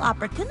wonderful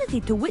opportunity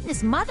to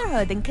witness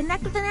motherhood and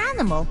connect with an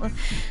animal.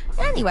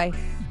 Anyway,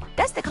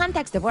 that's the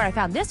context of where I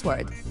found this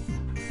word.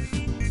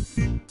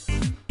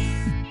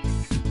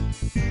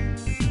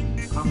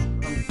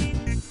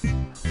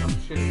 I'm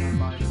shitting my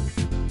mind a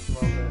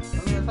little bit.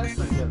 I mean, it's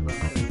actually good, but I'm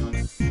shitting on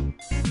it.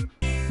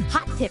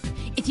 Hot tip,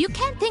 if you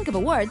can't think of a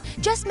word,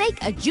 just make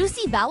a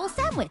juicy vowel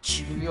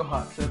sandwich. Give you a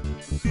hot tip.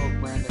 It's called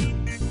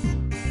branding.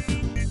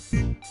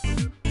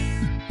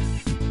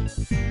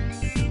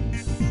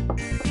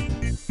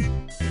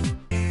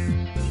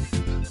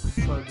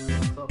 So I do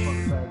myself on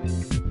Saturday.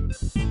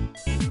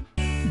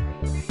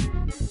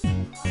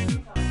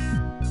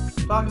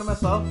 Talking to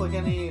myself like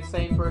any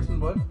sane person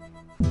would.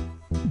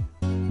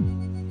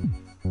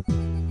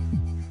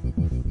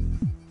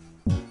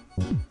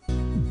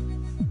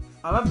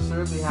 I'm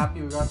absurdly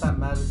happy we got that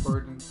magic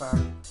word in fact.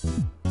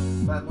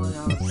 That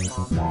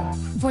Liliana's mom.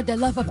 For the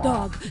love of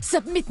dog,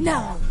 submit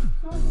now!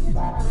 I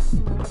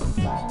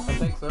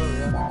think so,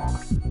 yeah.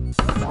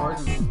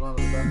 Origins is one of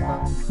the best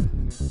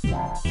times in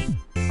my opinion.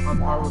 On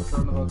par with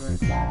Throne of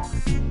Eldraine.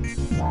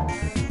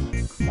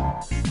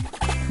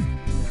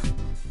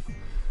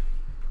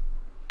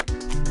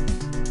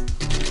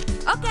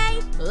 Okay,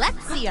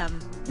 let's see 'em.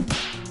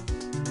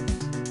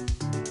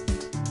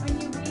 When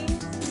you read,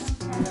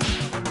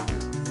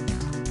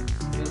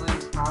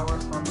 Feeling power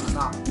from a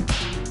knock.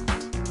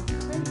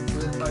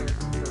 With like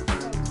your computer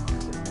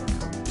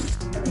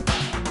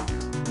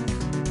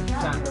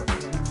stand up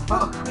again.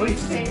 Oh,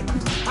 please.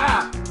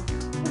 Ah!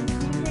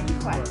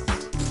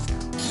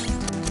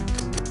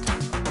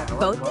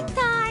 Voting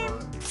time!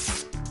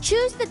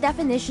 Choose the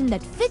definition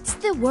that fits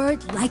the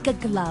word like a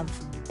glove.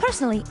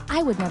 Personally,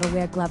 I would never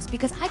wear gloves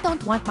because I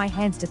don't want my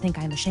hands to think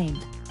I'm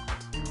ashamed.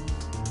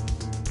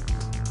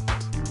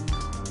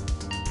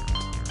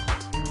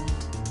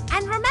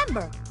 And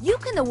remember, you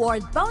can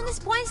award bonus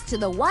points to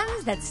the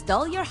ones that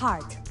stole your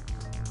heart.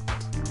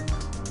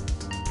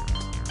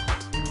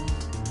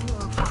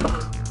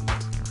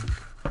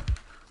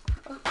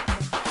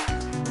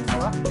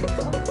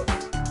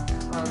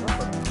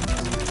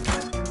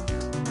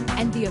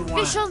 And the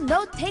official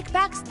no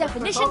take-backs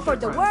definition for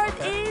the word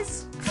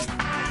is... Is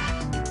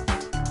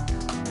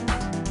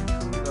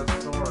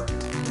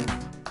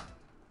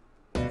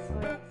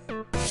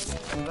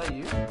that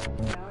you?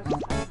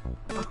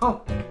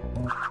 Oh!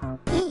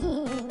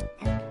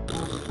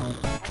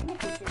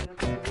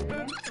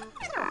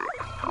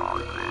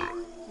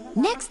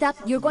 Next up,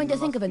 you're going to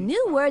think of a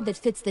new word that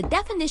fits the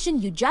definition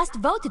you just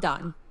voted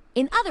on.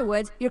 In other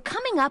words, you're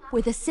coming up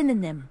with a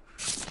synonym.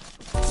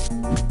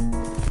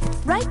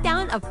 Write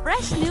down a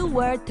fresh new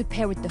word to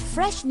pair with the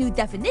fresh new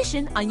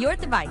definition on your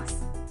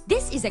device.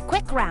 This is a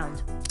quick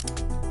round.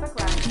 quick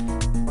round.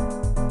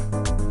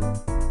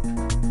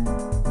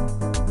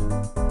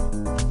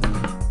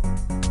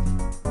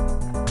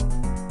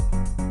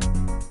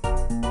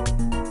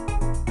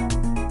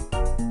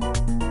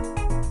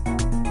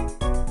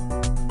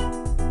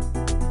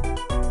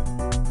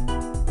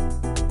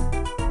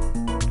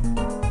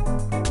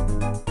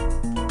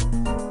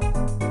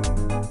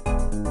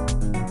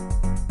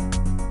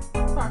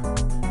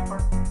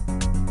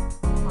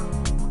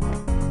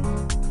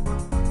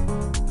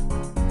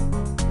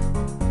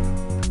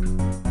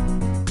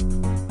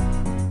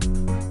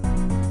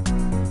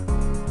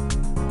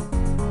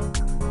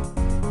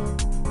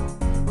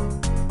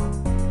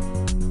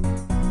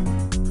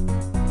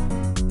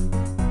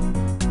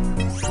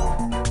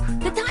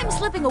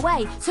 Slipping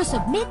away, so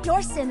submit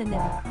your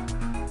synonym.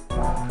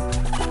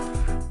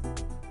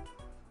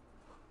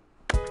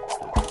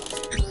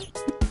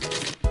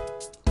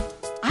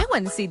 I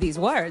want to see these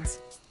words.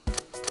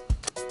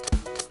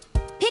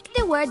 Pick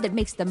the word that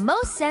makes the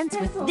most sense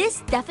with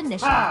this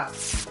definition. Ah!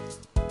 Tip's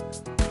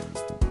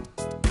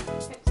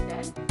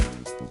dead.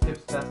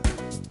 Tip's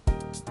tested.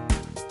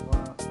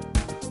 Wow.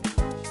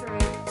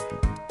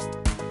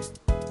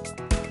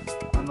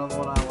 Another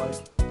one I like.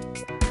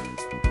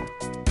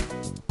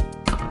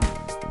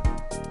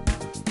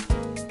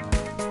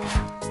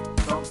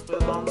 Don't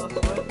spit on the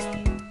switch.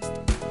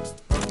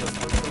 Don't just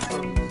switch the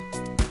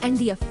buttons. And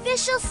the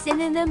official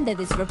synonym that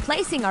is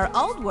replacing our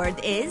old word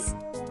is...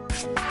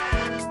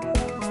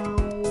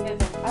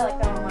 I like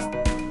that one.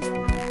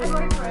 I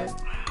voted for it.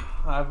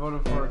 I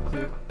voted for it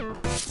too.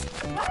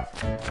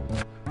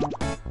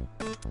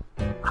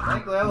 I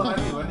think Layla might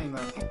be winning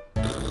this.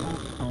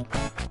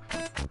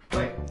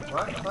 Wait,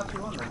 what? I thought you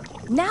won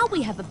this. Now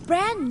we have a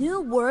brand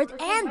new word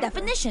and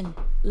definition.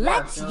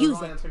 Let's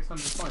use it.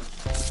 600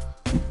 points.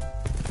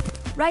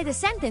 Write a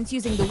sentence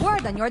using the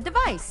word on your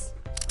device.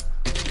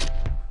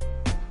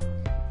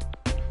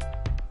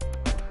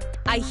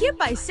 I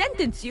hereby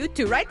sentence you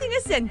to writing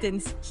a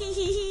sentence. Hee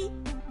hee hee.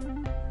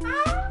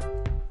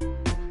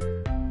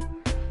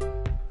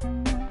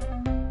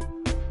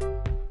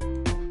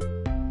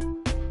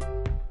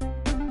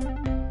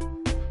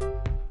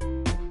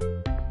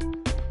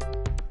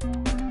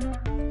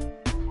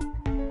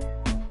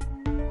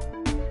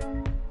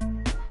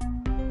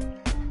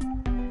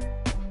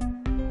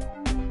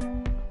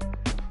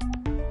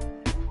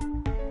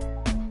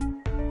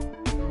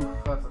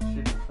 That's a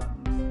shitty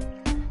sentence.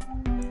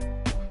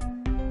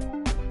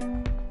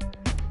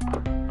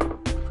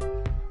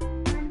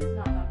 It's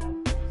not that bad.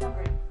 It's not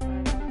great.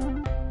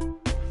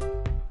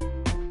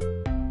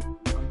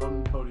 I'm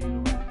voting Cody to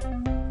win.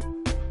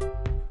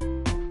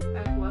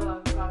 And Willow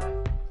got it.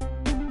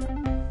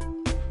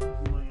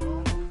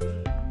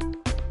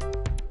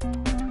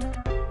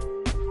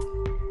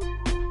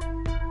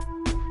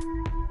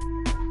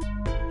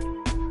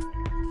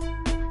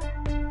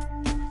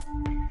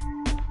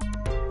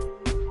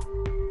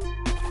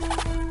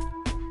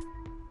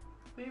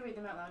 Will you read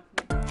them out loud for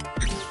me?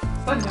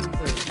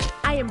 Sentences.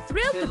 I am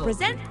thrilled to Fizzle.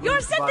 present your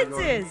By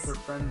sentences. Your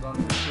friends on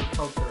hipster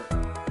culture.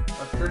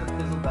 I'm sure to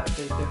fizzle that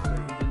fake hipster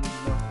who didn't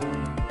even know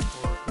bullying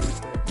before.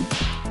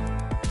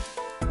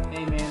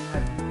 Hey man,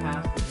 have you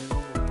passed the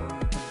fizzle before you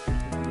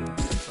can officially leave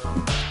the firm?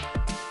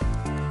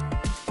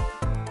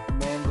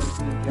 Man goes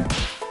to the jet.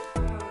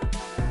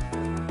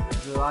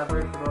 The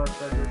library fedora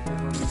said your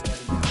fizzle needs that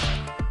again.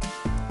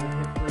 The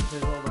hipster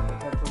fizzle, the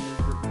potential news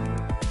reviewer.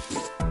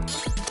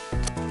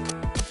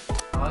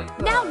 I like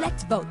that. Now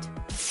let's vote.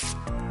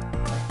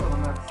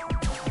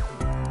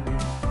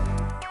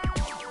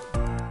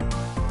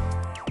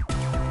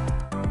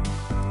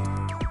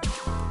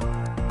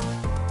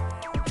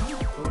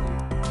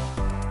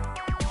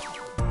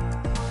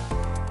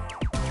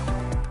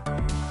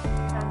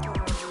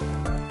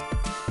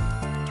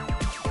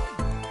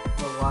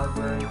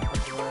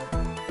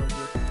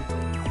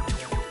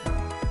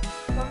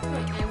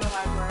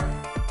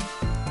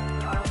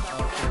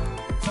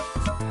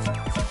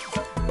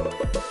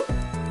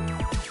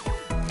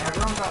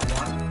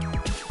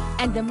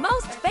 And the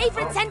most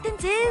favorite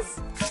sentence is...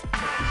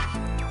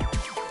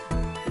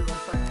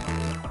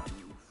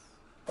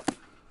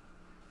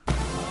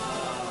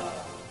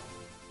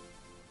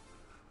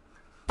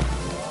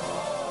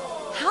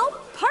 How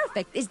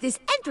perfect is this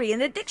entry in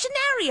the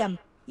dictionarium?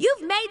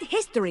 You've made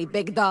history,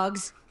 big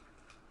dogs.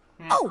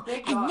 Oh,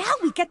 and now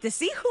we get to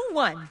see who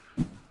won.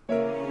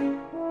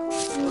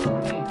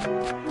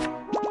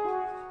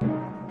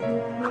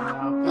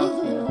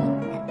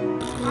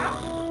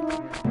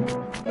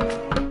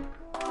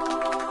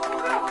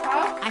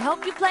 I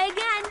hope you play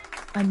again.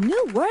 A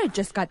new word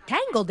just got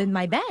tangled in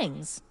my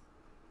bangs.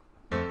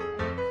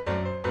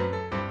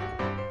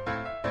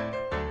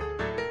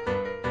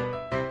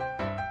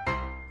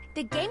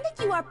 The game that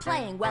you are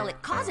playing, well,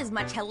 it causes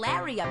much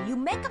hilarium. You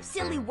make up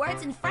silly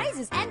words and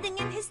phrases ending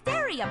in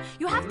hysterium.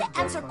 You have to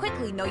answer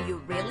quickly, no,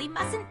 you really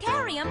mustn't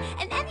carry 'em.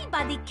 And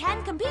anybody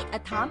can compete, a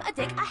Tom, a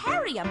Dick, a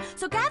Harry'em.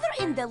 So gather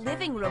in the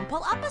living room,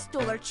 pull up a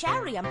stool or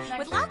charium,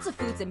 with lots of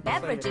foods and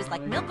beverages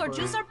like milk or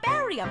juice or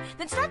barium.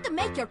 Then start to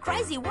make your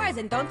crazy words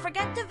and don't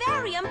forget to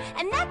vary 'em.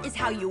 And that is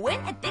how you win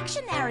a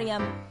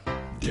dictionarium.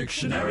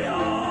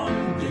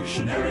 Dictionarium,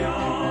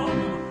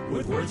 dictionarium,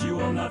 with words you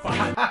will not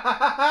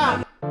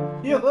find.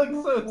 You look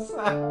so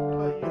sad,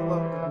 but you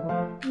love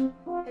it.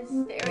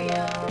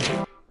 Hysteria.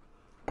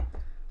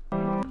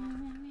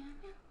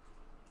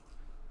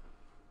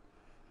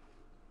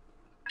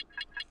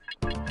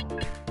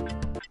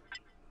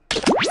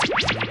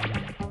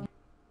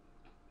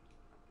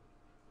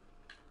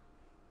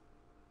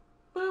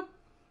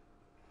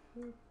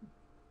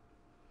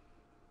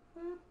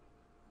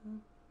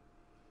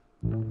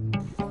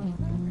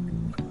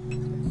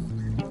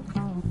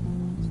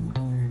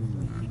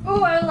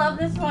 Oh, I love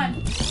this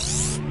one.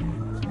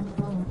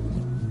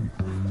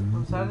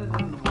 I'm sad it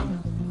didn't win.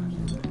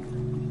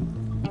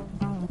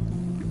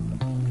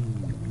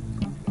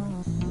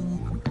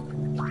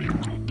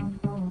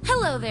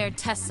 Hello there,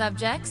 test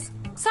subjects.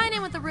 Sign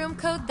in with the room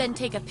code, then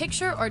take a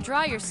picture or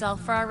draw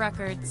yourself for our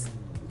records.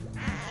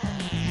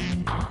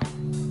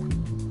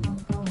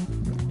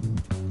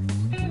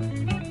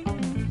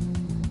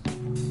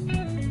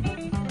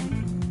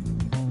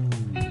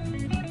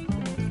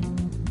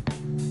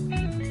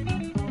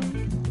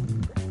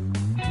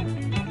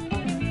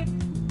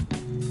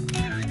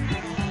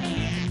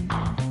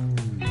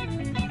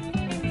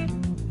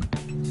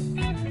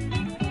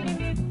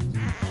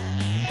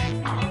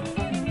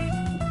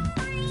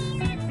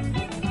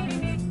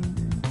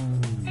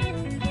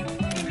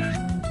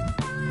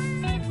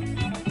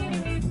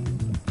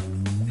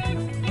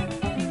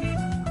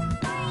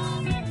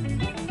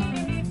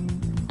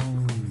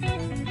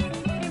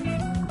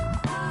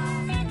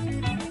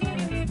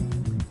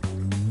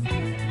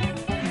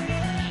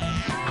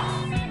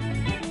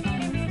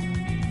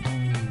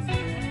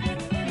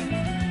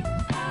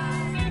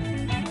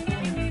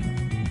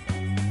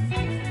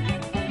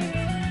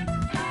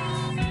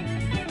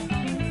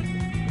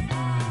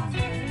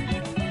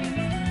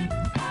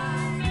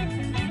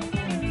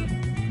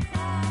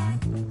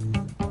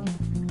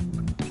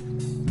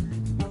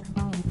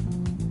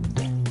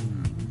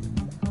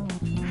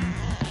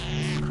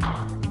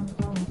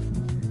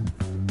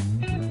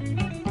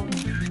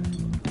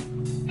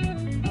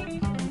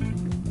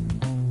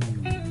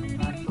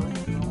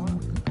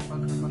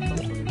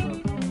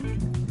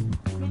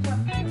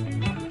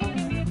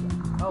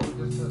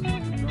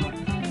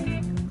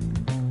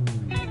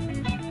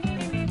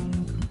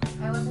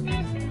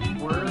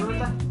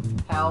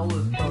 owl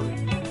is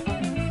Cody.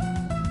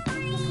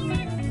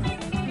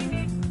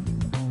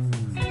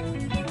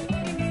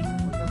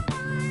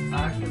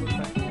 Actually, looks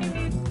like that's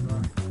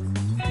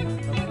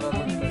what that looks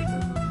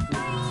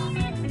like.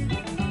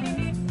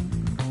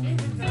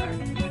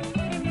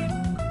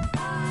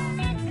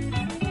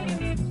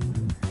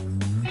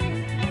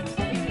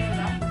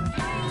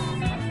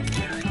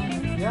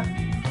 Yeah.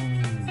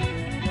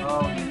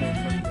 Oh,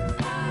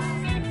 okay.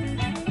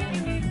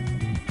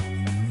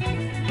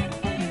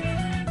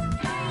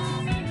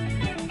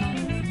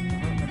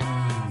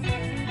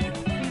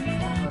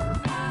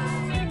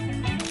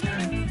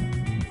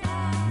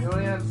 You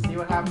don't even see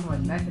what happened to my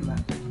neck in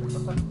that picture.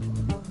 What the?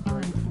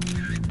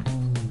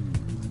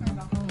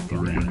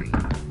 3,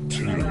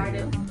 2,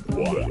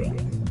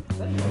 1.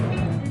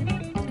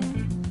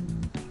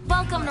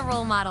 Welcome to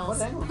Role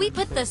Models. We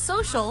put the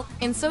social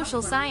in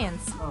social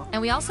science,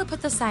 and we also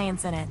put the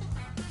science in it.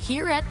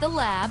 Here at the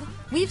lab,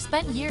 we've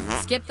spent years.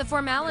 Skip the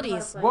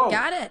formalities. Whoa.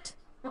 Got it.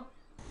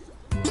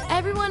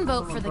 Everyone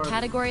vote for the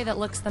category that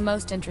looks the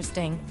most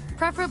interesting,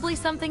 preferably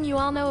something you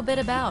all know a bit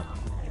about.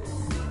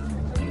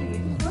 I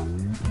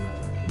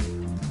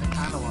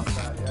kind of want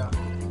that, yeah.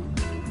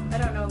 I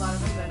don't know a lot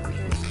of them, but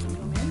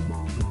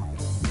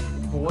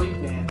Boy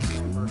band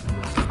member.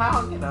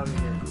 I'll get out of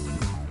here.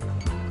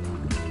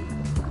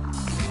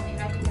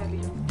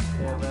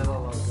 Yeah,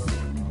 that'll look good.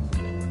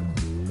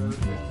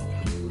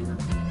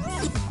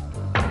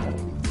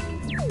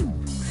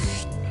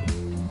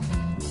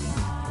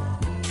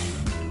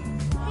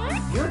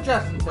 You're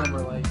Justin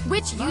Timberlake.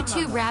 Which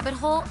YouTube rabbit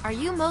hole are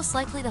you most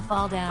likely to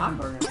fall I'm down?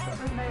 burning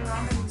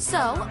stuff. So,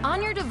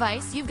 on your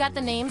device, you've got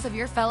the names of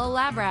your fellow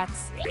lab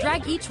rats.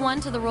 Drag each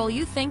one to the role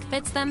you think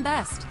fits them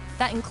best.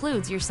 That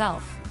includes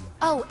yourself.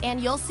 Oh,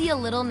 and you'll see a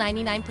little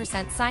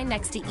 99% sign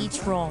next to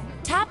each role.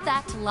 Tap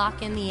that to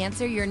lock in the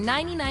answer you're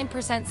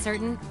 99%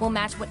 certain will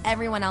match what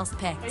everyone else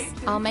picks.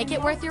 I'll make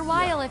it worth your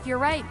while if you're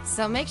right,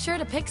 so make sure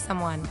to pick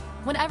someone.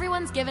 When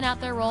everyone's given out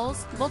their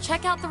roles, we'll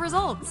check out the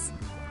results.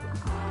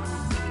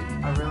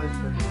 I really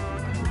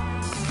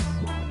should.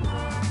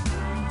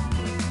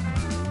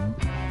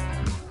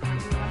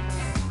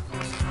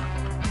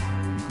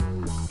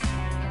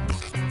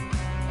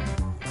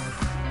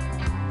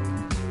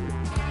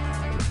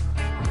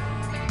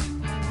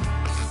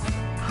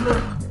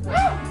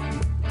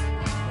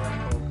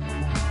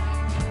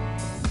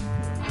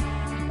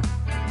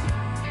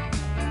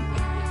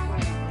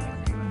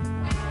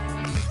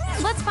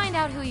 Let's find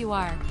out who you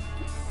are.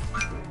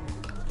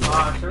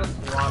 I should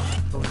have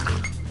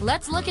swapped.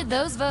 Let's look at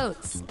those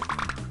votes.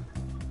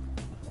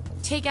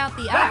 Take out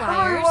the Everyone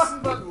outliers.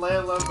 but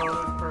Layla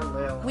voted for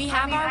Layla. We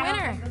have our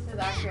winner. This is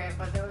accurate,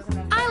 but there was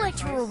an I like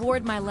to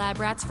reward my lab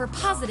rats for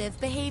positive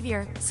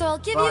behavior, so I'll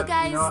give you But,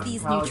 guys you know what?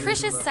 these How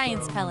nutritious you do it,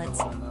 science so pellets.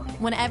 you don't know.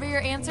 Whenever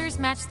your answers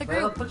match the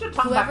group, Put your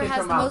tongue whoever back in has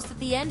your the mouth. most at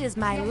the end is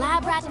my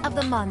lab rat of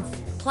the month.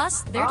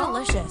 Plus, they're Oh.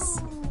 delicious.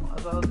 I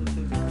thought it was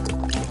just-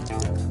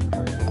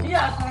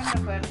 Yeah,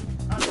 I'm gonna put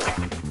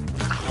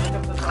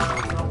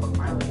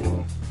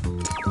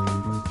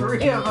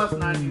Three of us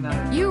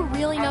 99. You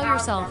really know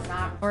yourself,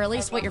 or at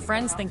least what your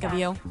friends think of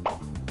you.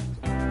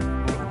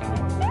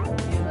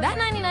 That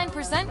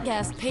 99%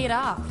 guess paid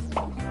off.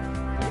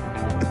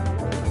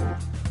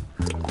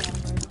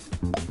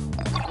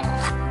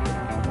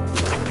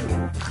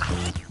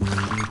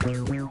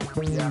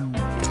 Yeah.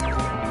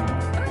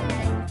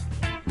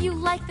 You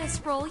like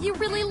this role. You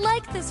really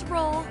like this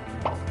role.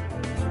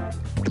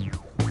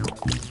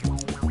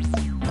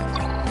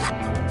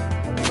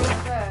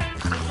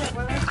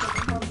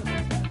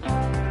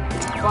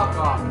 Fuck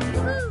off.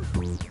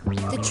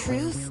 The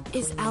truth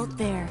is out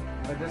there.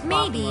 I just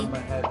Maybe. popped one in my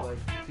head like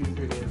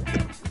 2-3 days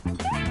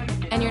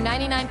ago. And your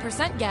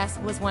 99% guess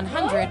was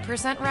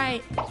 100%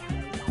 right.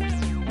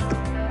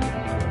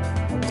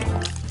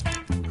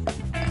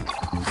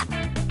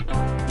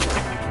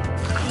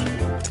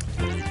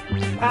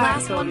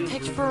 Last one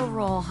picked for a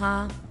role,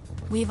 huh?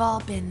 We've all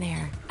been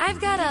there. I've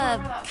got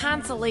a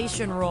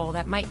consolation role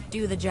that might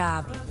do the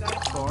job.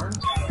 Thorn?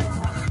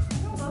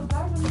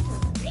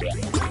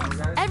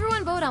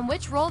 Everyone vote on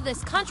which role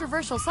this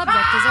controversial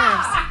subject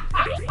deserves.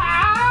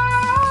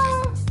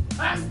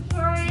 I'm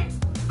sorry.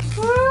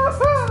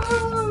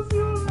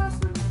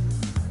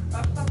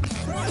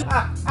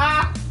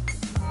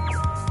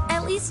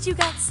 At least you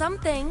got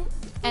something.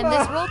 And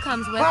this role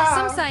comes with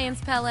some science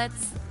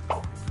pellets.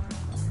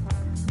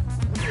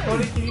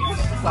 Cody, can you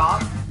just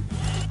stop?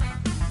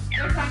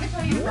 They're trying to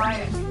tell you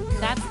why.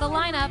 That's the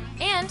lineup.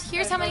 And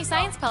here's how many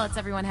science pellets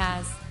everyone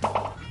has.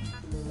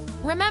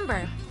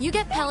 Remember, you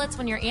get pellets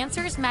when your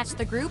answers match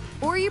the group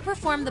or you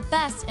perform the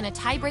best in a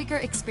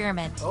tiebreaker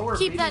experiment. Oh, we're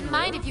Keep that beating in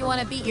mind the if you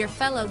want to beat your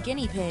fellow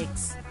guinea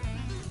pigs.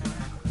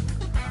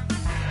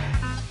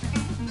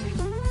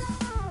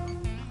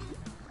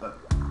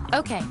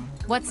 Okay,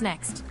 what's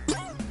next?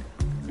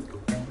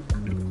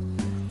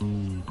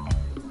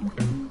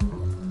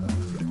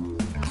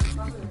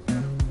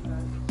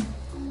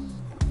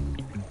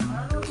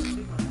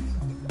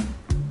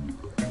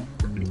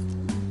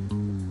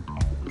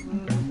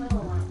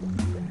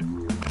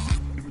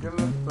 Give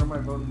him my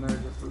vote in there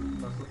just to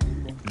mess with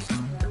people. It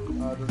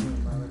doesn't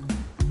even matter.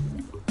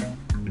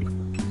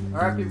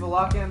 Alright, people,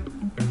 lock in.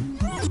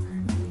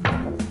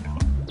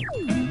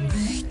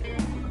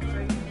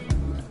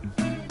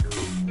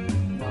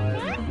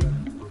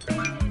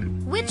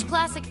 Which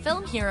classic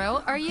film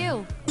hero are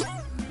you?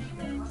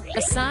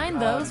 Assign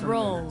those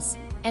roles.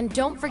 And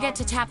don't forget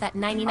to tap that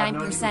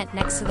 99%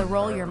 next to the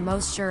role you're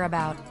most sure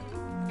about.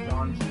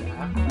 John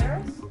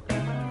Jack.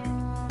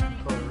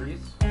 Clarice.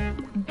 I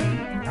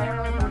don't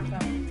really watch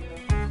that.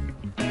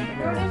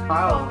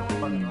 Kyle.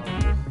 Fucking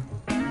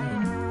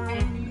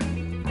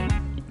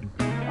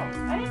Oh,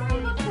 I didn't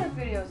really look for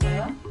videos,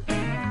 Layla.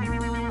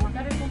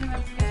 Better than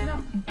that's good to know.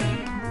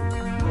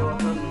 Well, it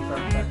doesn't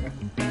start second.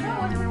 No,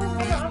 it's because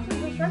all the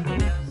options are shark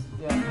videos.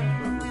 Yeah.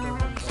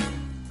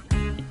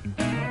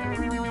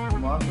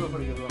 Well, I feel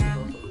pretty good about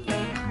myself.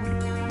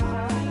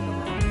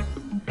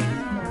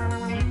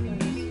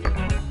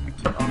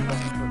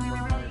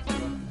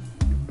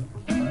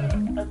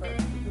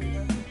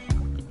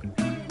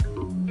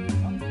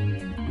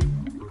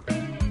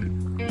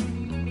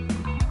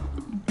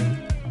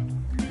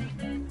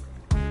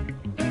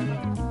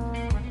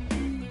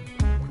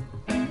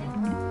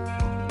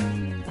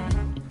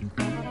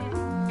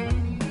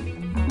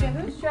 Yeah,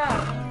 who's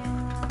trapped?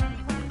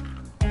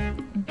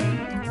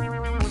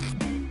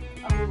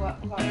 Oh, what?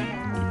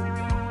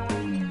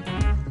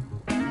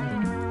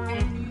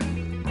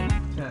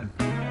 10,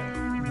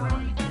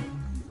 9,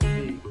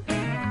 8.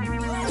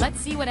 Let's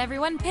see what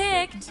everyone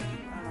picked.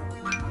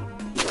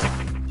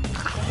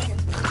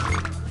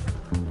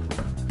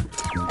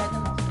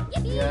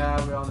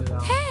 Yeah, we all knew that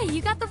one. Hey,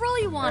 you got the role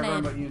you Everyone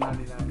wanted. but you,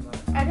 99. But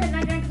I did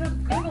 99 because I was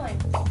Googling.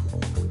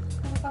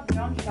 I thought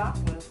John Shock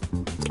was. you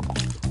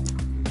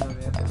know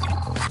the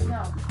answer.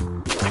 No.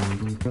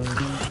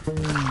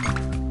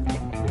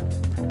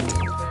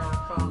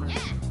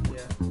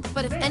 Yeah.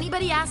 But if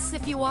anybody asks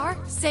if you are,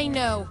 say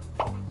no.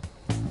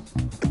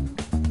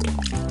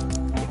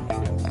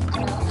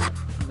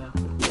 No.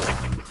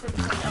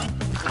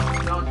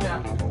 Don't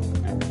check.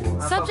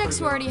 Subjects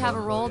who already have a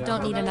role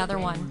don't need another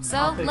one.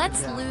 So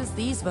let's lose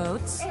these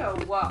votes. Ew,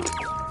 what?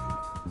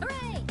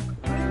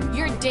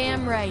 You're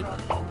damn right.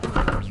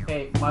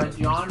 Hey, my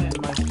John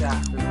and my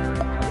Jack are very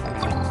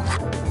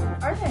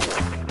happy. Are they?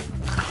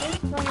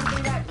 Let me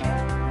do that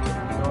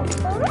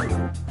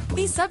too.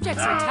 These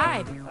subjects are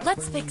tied.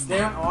 Let's fix They're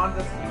that. on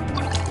the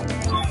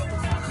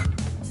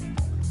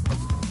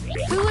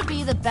Who would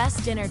be the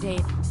best dinner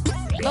date?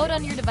 Vote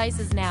on your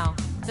devices now.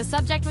 The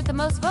subject with the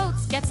most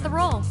votes gets the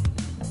role.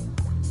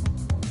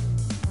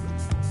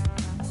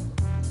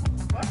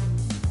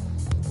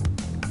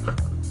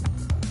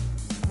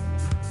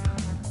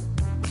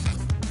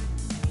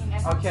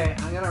 Okay,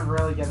 I'm gonna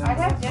really get into I'd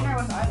have this dinner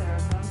one. with either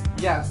of them.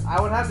 Yes,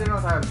 I would have dinner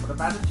with either, but if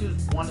I had to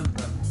choose one of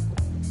them,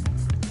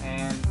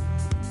 and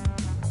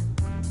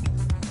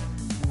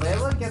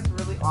Layla gets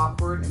really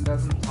awkward and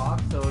doesn't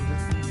talk, so it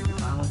just be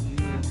silent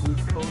and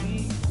includes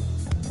Cody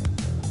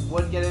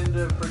would get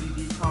into a pretty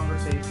deep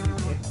conversation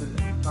if the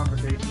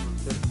conversation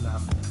was good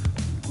enough.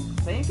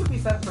 Same could be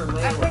said for I picked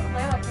Layla.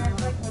 Layla because I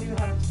feel like Cody would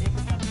have a steak or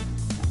something.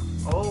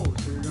 Oh, so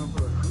you're going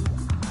for the food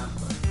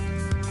aspect.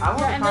 I want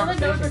Yeah, a and Layla knows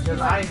conversation what she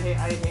because I likes.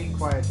 hate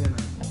quiet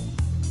dinners.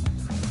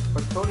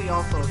 But Cody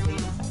also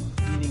hates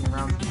eating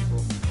around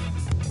people.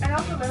 And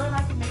also, Layla and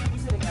I can make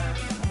pizza together.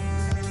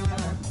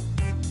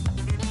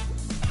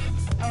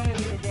 I'm gonna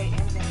be the date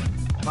and dinner.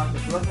 But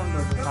if you let them to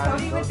Or decide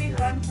Cody would be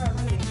fun for a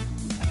movie.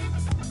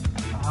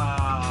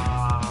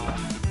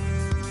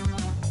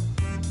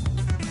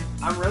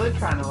 I'm really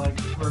trying to like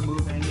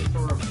remove any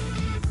sort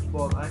of.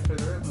 Well, actually,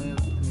 there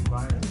isn't any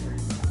virus here.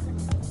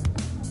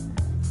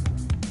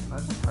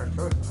 That's a hard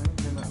choice. I'm gonna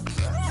do that.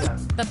 Yeah.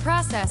 The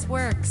process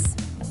works.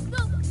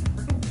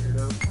 Freaking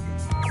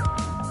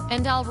weirdos.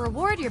 And I'll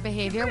reward your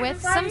behavior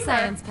with some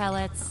science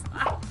pellets.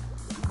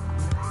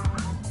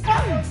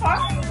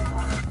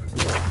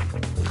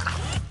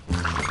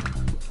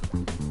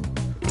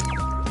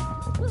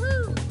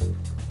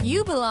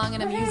 You belong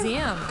in a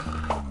museum.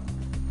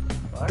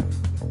 What?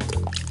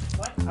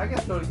 I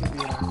guess Cody could be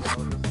an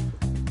archaeologist.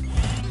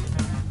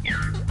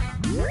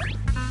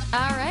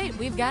 All right,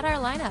 we've got our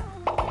lineup.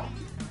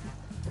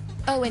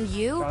 Oh, and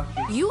you?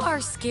 You are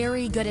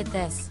scary good at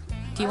this.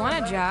 Do you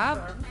want a job?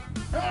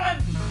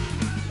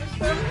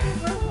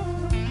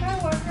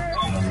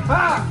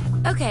 Ah!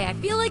 Okay, I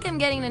feel like I'm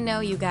getting to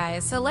know you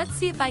guys, so let's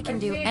see if I can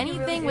do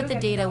anything with the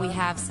data we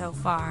have so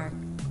far.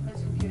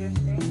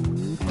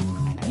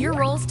 Your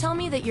roles tell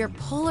me that you're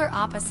polar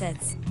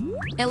opposites,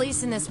 at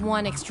least in this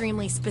one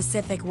extremely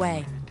specific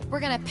way. We're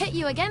gonna pit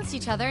you against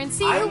each other and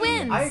see who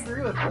wins. I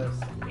agree with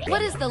this.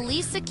 What is the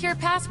least secure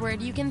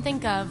password you can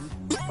think of?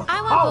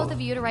 I want both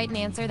of you to write an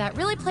answer that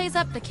really plays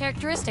up the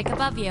characteristic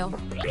above you.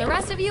 The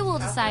rest of you will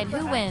decide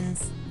who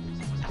wins.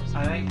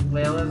 I think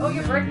Layla's. Oh,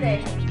 your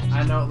birthday.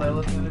 I know what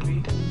Layla's gonna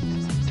be.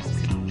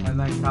 And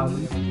then Kyle's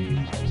gonna be.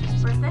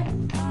 Birthday?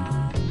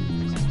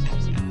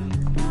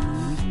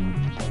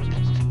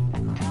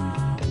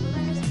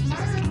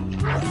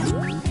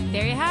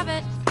 There you have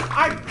it.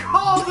 I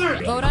called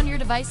her! Vote on your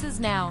devices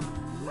now.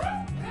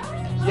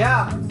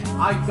 Yeah,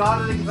 I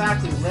got it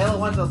exactly. Layla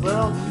went a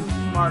little too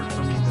smart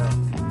for me though.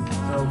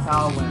 So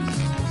Kyle wins.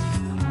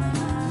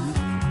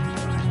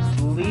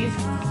 Least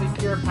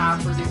secure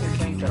password you can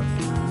think of.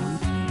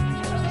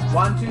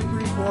 1, 2,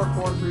 3, 4,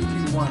 4, 3, 2,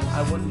 1.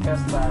 I wouldn't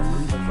guess that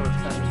in the first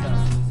 10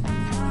 attempts.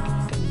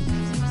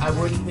 I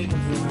wouldn't think of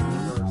doing it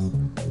reverse.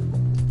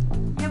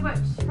 Yeah, but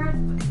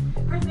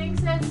her thing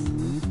says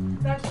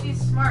that she's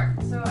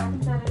smart, so I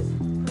think that is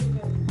pretty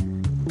good.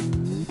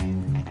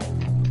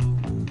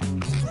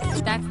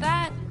 That's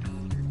that.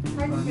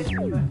 Hers is good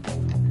for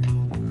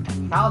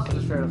you. Kyle's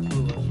just straight up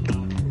foolish.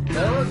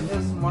 Layla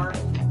is smart,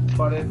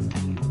 but it's a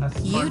smart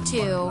You smart,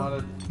 two. not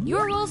a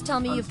Your rules tell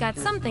me you've got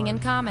unsecured something in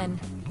smart. common.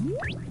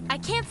 I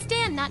can't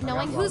stand not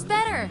knowing who's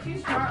better.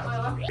 She's smart,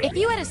 Layla. If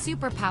you had a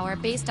superpower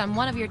based on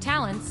one of your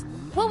talents,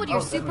 what would your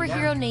Oh, then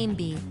superhero again. name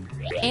be?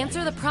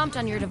 Answer the prompt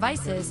on your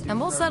devices, and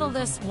we'll settle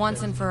this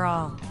once and for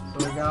all.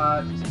 So we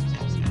got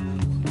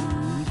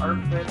Art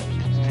Fish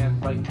and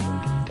Bite Fish.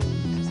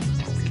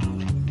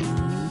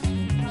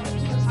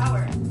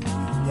 Power.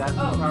 Yeah,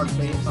 superpower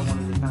based on one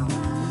of your talents.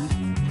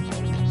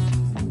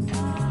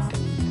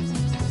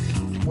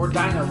 Or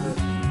Dino Fish.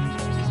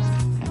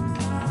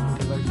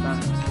 Like Dino.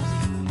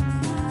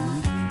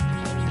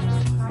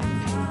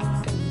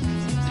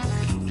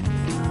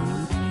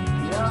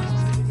 Yeah.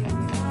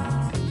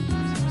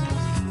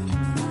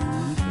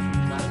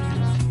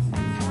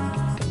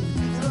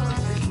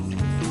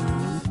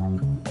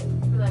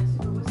 Like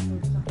super whisper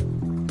or something.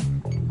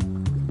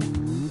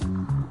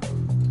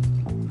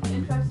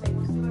 Interesting.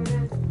 We'll see what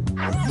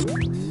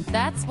it is.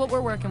 That's what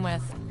we're working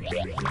with.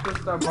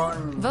 Superstar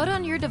Barn Vote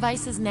on your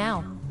devices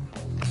now.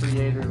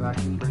 Creator is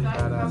actually pretty That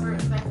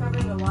covers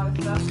badass. a lot of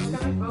stuff. It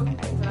covers both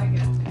things that I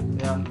get.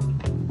 Yeah.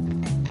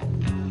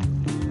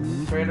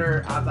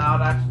 Creator, that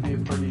would actually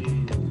be a pretty.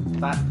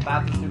 That's a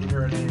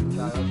superhero name.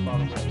 That's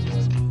probably good.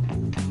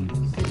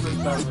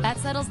 Superstar. That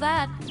settles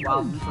that.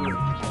 Wild Fruit.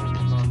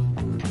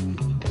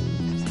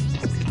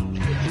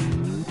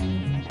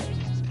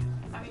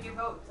 I mean, your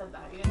vote said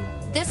that. You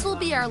didn't. This will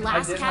be our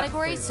last did have to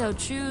category, say so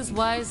choose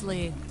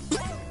wisely.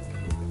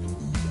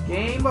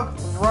 Game of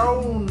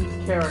Thrones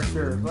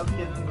characters. Let's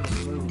get into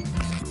the movie.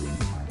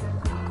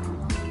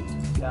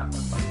 Yeah,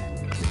 that's fine.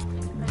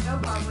 I know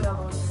probably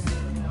all those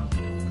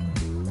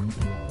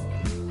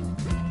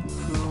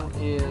Who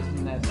is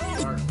Ned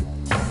Stark?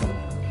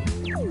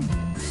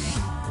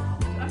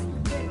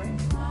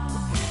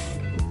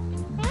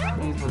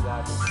 He's the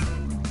dad.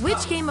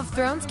 Which Game of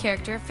Thrones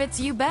character fits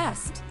you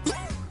best?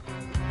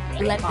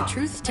 Let the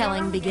truth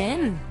telling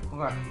begin.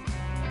 Okay.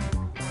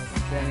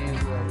 Danny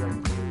is the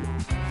right.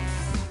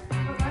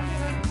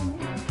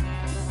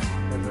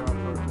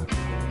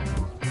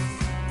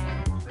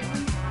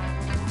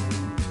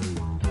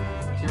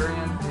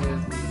 Tyrion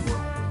is the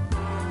dwarf.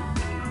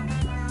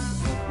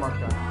 The smart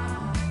guy.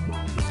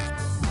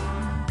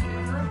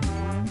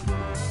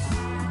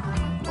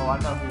 Oh, I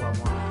know who I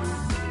want.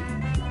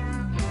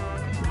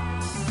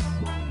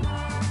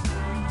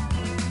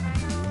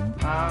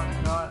 Not.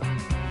 No.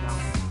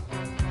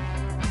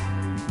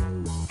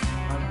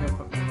 I'm gonna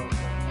put my vote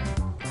there.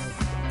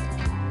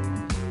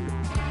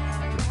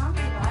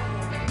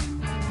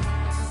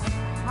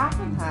 Half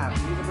and half.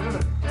 He's a bit of a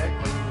dick,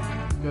 but he's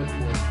a good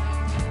dwarf.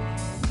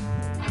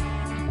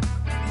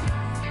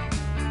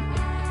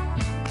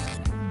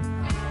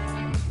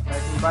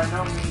 Like, he's by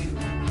no means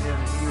is a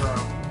hero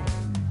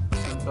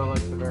until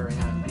like the very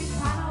end.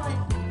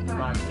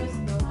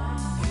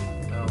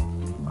 So,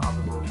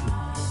 opposite.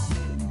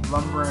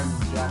 Lumber and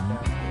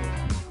Jackass.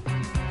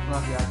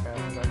 Not Jackass,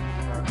 it's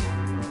actually Jackass.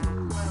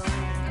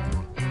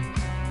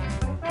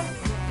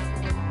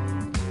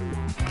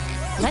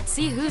 Let's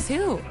see who's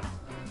who.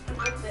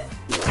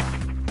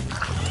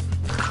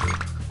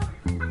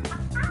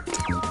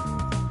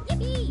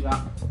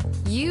 Yeah.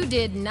 You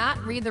did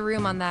not read the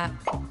room on that.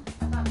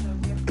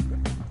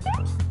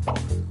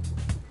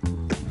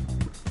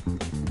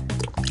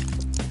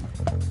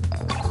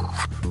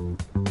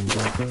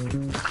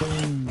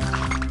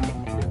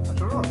 I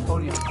showed on the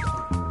podium.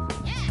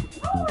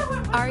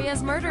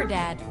 Arya's murder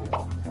dad.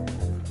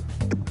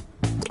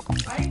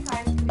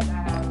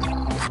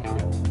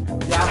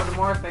 Yeah, but the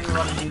more I think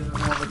about it, he's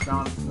more of a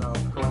Jon Snow.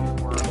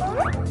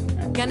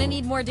 Gonna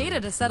need more data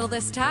to settle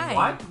this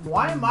tie.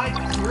 Why am I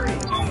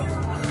curious?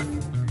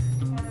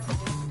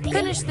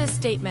 Finish this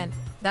statement.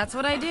 That's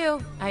what I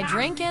do. I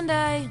drink and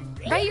I...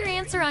 Write your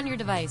answer on your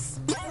device.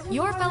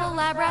 Your fellow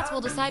lab rats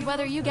will decide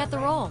whether you get the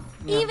role.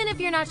 Even if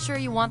you're not sure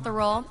you want the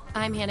role,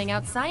 I'm handing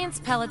out science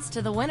pellets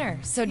to the winner,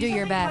 so do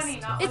your best.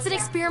 It's an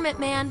experiment,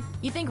 man.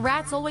 You think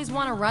rats always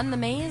want to run the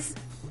maze?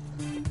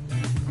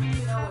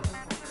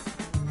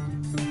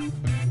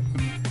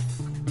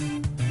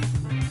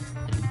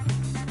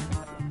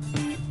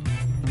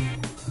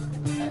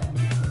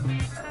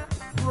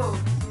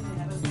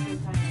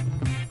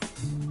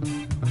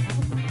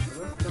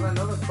 Because I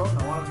know this code and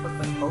I want to put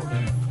this code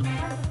in.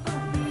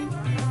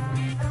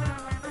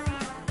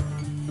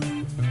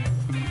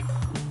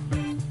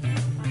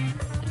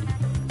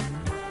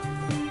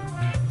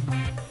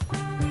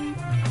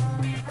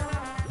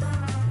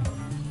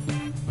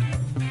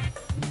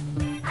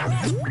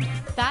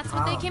 That's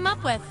what they Wow. came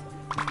up with.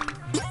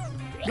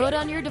 Vote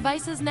on your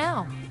devices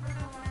now.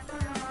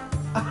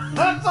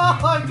 That's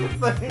all I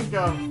can think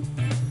of.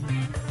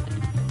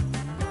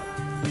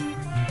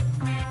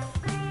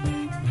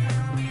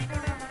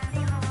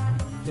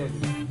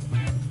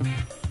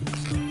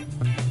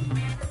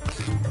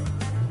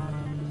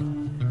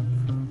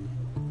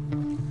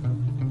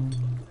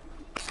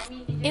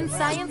 In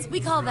science, we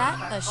call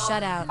that a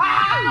shutout.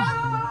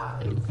 Ah!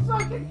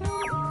 Suck it.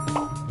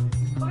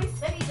 But he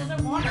said he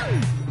doesn't want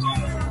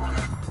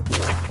it.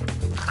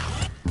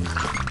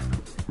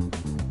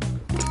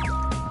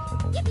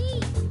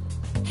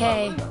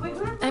 Hey,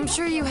 I'm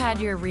sure you had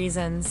your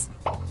reasons.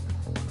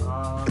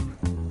 I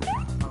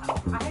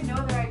had no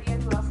other idea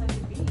who else I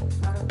could be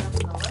out of them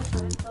on the list,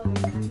 but it's still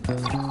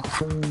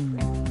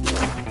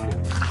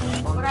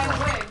But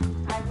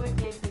I would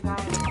give the guy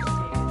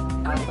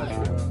a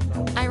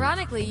mistake.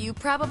 Ironically, you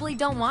probably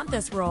don't want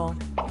this role.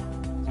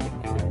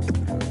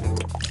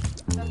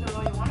 That's the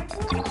role you wanted to?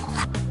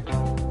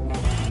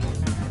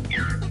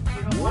 You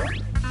don't want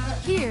it?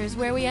 Here's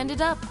where we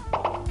ended up.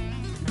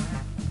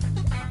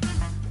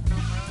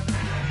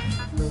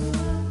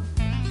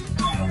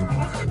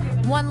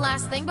 One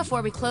last thing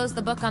before we close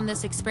the book on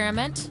this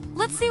experiment.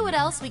 Let's see what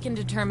else we can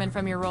determine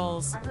from your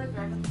roles. I feel like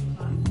Dragon's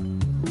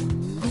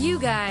fun. You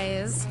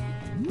guys,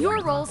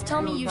 your roles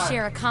tell me you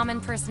share a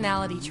common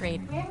personality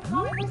trait, We have a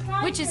common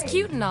personality which is trait.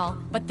 cute and all,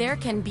 but there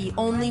can be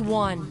only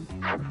one.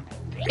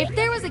 If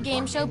there was a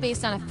game show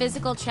based on a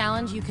physical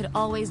challenge you could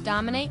always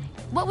dominate,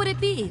 what would it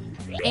be?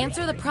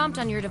 Answer the prompt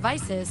on your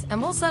devices,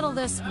 and we'll settle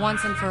this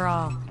once and for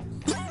all.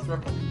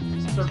 Stripper.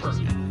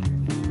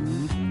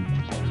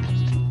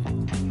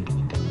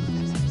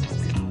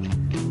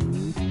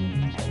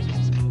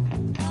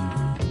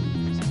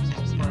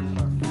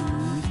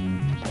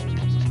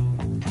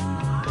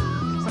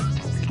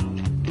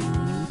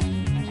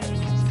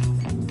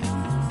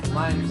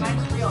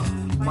 Mine's real.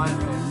 Mine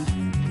real.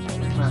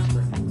 is master.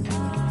 A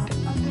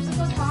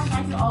physical challenge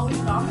I can always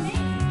dominate?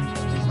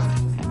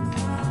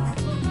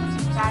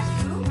 That's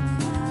who?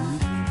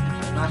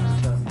 Master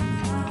chef.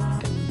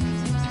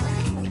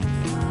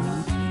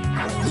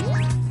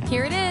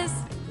 Here it is.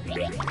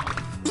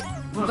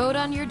 Vote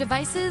on your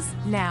devices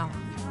now.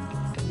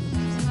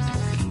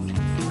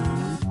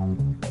 I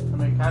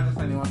mean, Kat just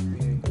said he wants to be a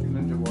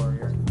ninja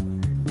warrior.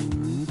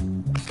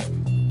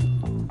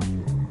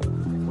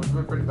 Which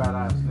would be pretty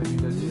badass if you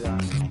did do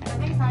that. I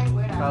think Kai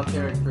would. Kyle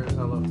Terry Cruz,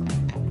 hello from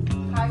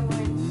me. Kai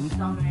would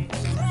dominate.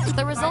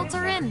 The results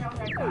are in.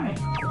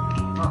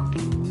 Huh.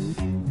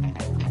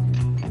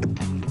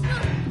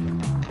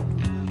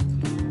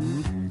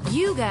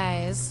 You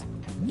guys,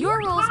 your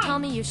roles tell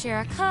me you share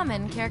a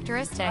common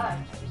characteristic.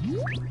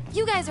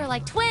 You guys are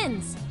like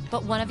twins,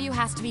 but one of you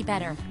has to be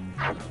better.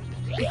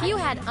 If you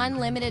had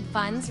unlimited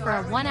funds for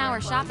a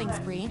 1-hour shopping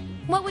spree,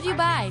 what would you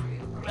buy?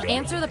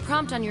 Answer the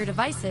prompt on your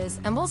devices,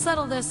 and we'll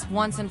settle this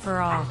once and for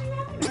all.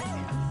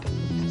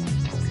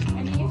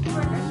 And he used to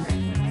wear dress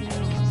shirts, but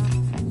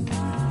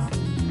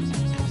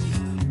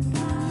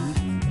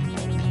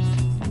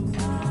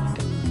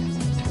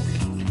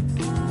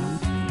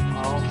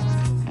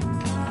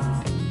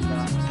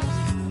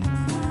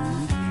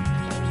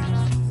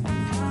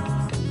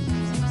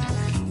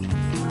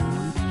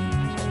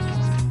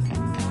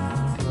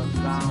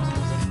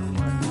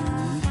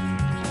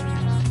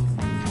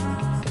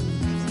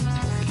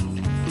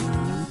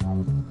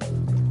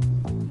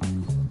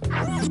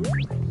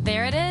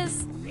There it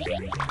is.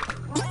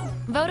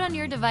 Vote on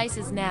your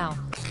devices now.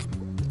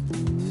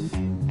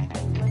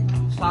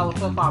 Solid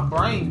with my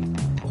brain.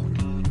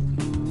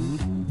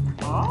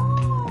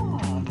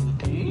 Oh,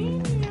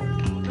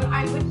 But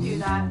I would do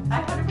that.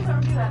 I 100%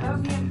 would do that. That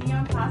would be a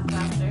neon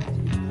taskmaster.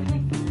 It's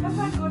like, have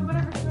fun, go to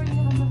whatever store you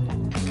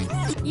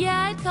want. Yeah,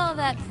 I'd call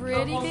that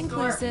pretty whole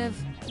conclusive.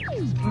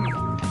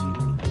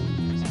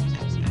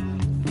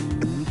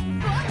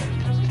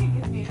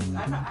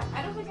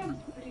 I don't think I'm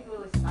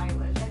particularly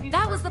stylish. I think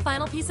That was the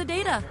final piece of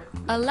data.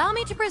 Allow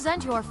me to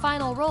present your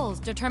final roles,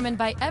 determined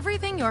by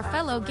everything your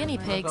fellow guinea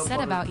pigs said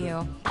about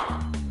you.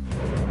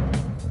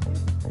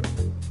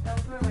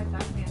 that's where my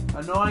stuff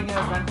is. annoying and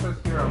adventurous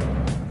hero.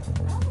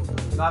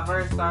 Not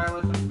very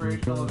stylish,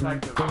 inspirational,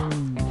 effective.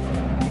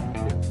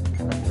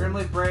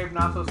 Extremely brave,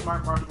 not so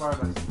smart martial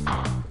artist.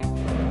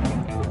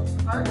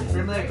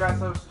 Extremely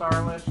aggressive,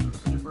 stylish,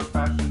 super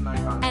fashion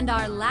icon. And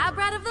our lab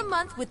rat of the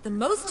month with the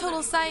most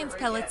total science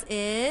pellets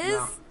is...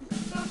 No.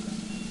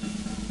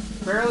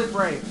 Fairly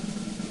brave.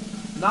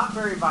 Not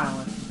very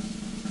violent.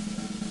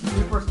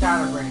 Super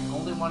scatterbrained.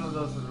 Only one of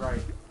those is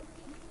right.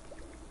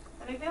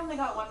 I think they only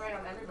got one right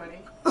on everybody.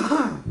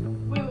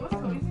 Wait, what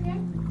was Cody's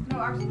again? No,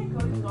 actually, I think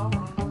Cody's was all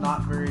wrong.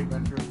 Not very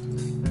adventurous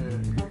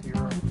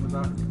hero. Was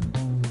that?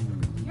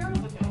 Hero's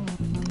okay.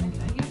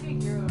 And you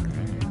think hero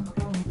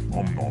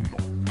okay.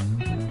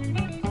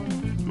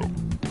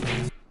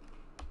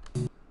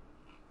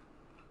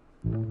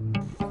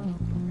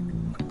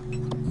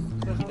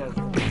 Just guess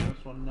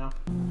this one now.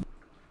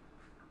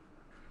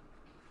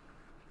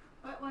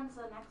 What one's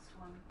the next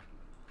one?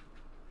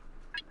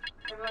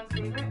 Everyone's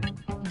favorite?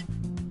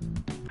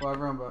 Well,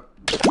 everyone but.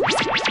 Yeah,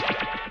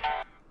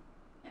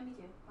 me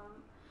too.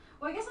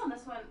 Well, I guess on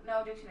this one,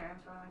 no, Dictionary is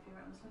probably my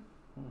favorite on this one.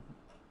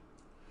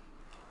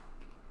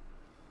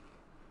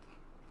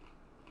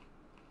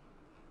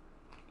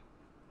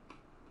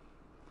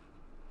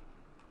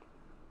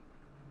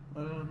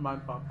 This is my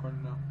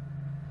popcorn now.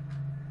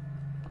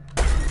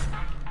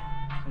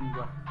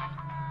 Enjoy.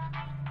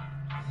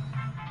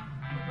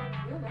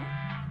 Good, eh?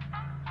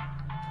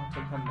 I'll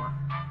take 10 more.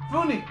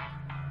 Funi!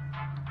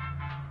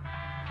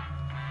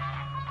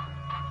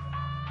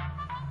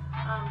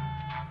 I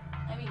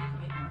mean, you can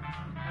make more.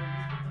 Or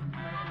just put them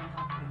right on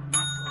top of it.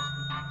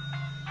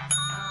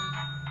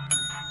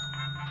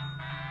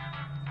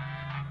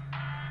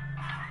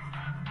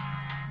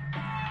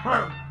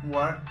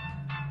 What?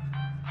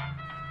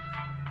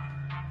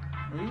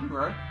 Are you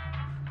right?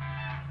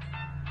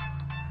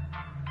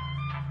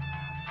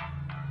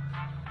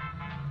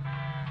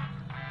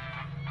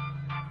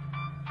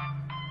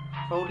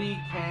 Cody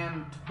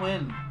can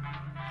twin.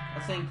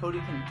 I'm saying Cody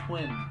can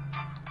twin.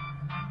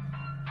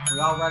 We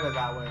all read it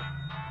that way.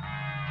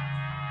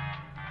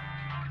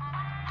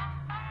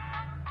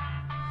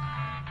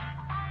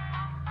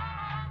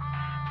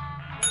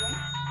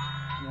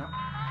 Yeah.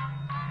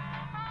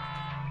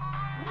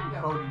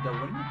 Cody the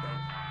winner though.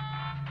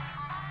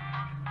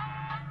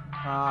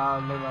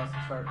 Let's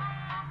start.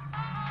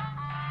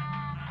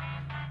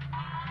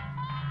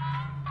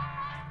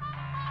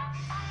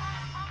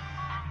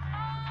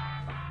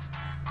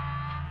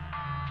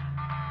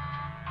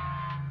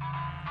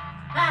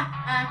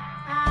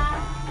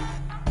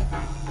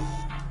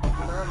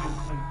 They're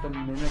like the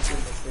mimic in the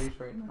face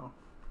right now.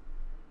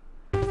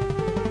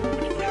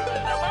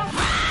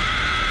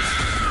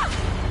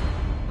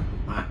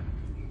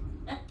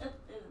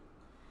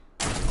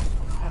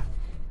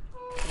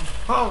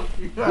 Oh,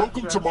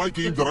 Welcome to my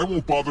game that I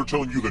won't bother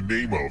telling you the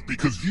name of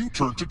because you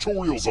turned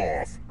tutorials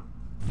off.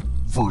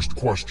 First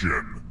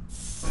question.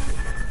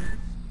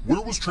 Where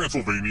was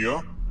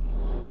Transylvania?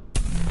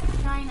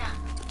 China.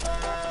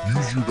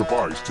 Use your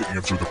device to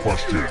answer the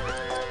question.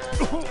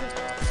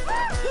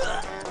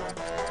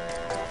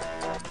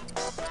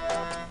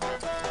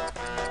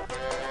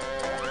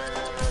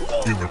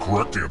 And the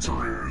correct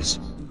answer is...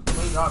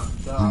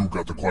 Who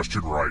got the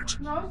question right?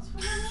 No, it's from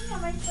Romania.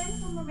 My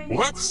friend from Romania.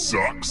 Well, that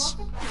sucks.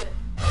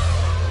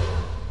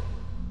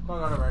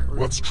 Right.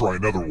 Let's try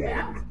another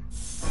one.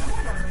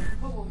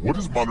 What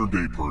is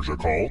modern-day Persia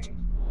called?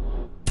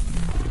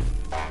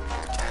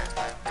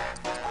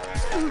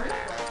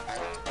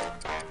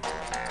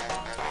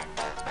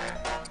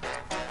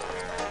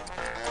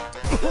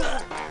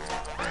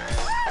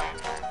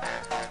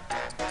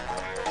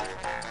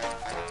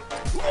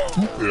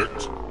 Who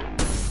picked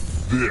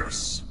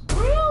this?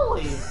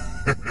 Really?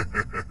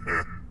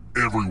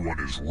 Everyone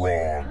is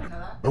wrong.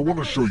 I want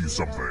to show you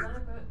something.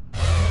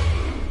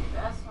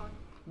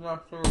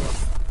 Not sure.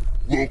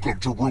 Welcome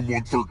to room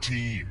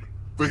 113.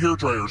 The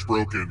hairdryer's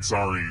broken,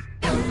 sorry.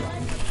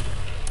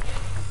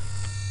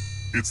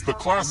 It's the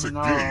classic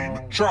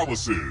game,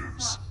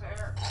 chalices.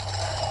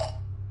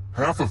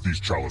 Half of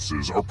these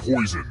chalices are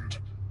poisoned.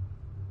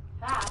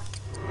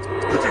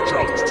 Pick a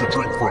chalice to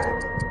drink from.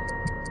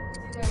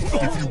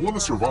 If you want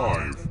to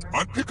survive,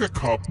 I'd pick a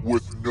cup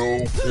with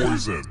no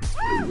poison.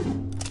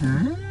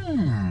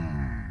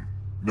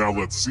 Now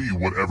let's see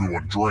what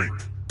everyone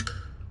drank.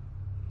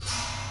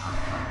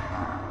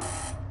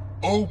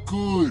 Oh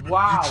good,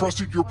 Wow. You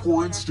trusted your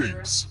poor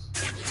instincts.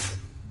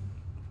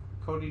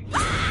 Cody.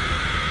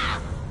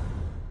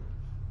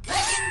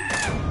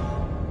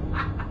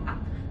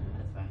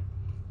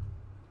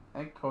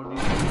 Hey, Cody.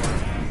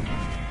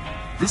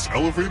 This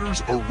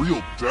elevator's a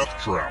real death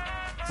trap.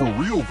 For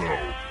real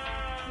though.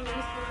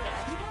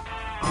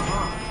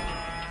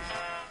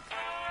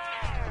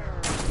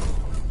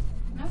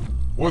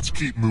 Let's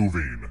keep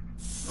moving.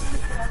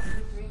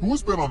 Who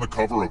has been on the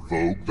cover of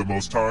Vogue the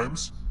most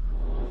times?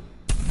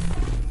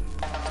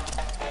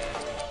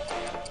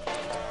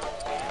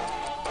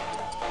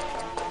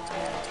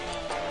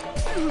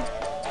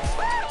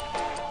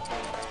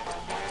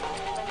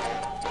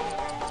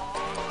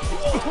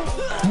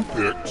 Who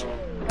picked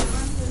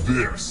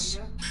this?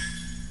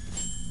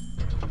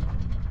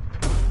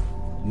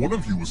 One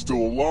of you is still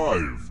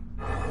alive.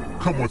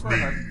 Come with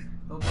me.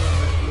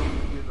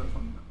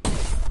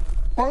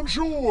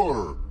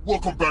 Bonjour!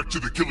 Welcome back to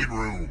the killing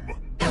room.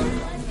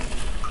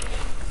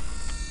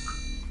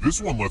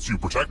 This one lets you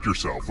protect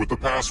yourself with the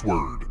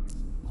password.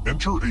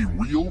 Enter a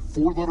real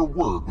 4-letter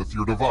word with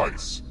your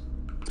device.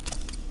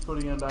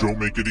 Don't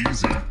make it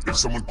easy. If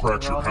someone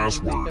cracks your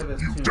password,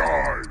 you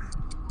die.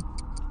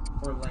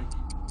 Or Link.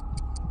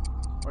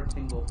 Or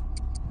Tingle.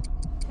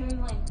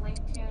 Tune Link, Link,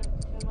 Tune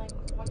Link.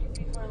 1, 2,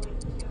 3, 4, Link,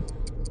 Tune.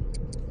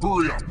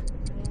 Hurry up!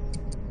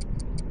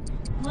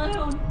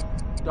 Loon.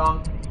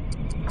 Donk.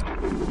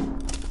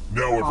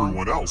 Now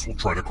everyone else will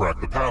try to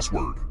crack the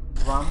password.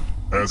 Rum.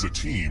 As a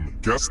team,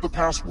 guess the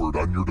password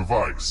on your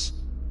device.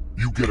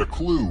 You get a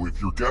clue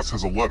if your guess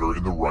has a letter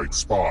in the right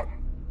spot.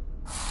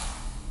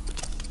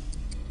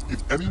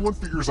 If anyone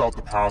figures out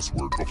the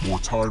password before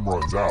time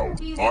runs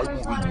out, I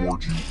will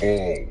reward you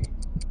all.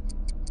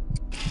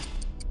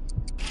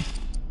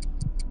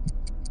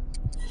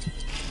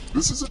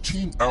 This is a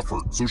team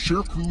effort, so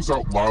share clues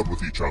out loud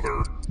with each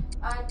other.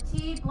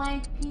 T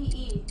blank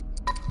PE.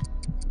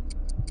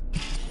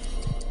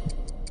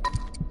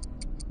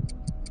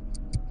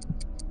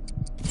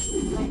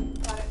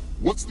 Got it.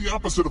 What's the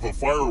opposite of a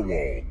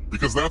firewall?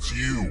 Because that's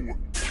you.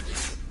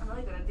 I'm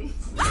really good at these.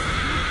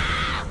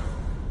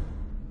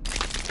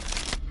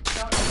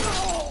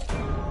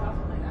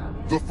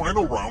 The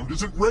final round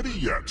isn't ready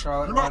yet.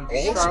 Charlotte, You're not run.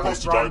 all Charlotte,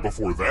 supposed to run. die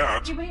before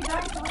that. Yeah, but he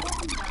died, so what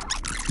happens now?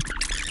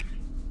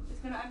 It's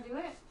gonna undo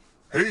it?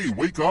 Hey,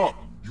 wake up!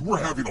 You were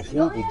having a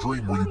horrible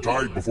dream where you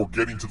died before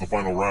getting to the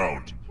final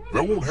round.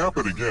 That won't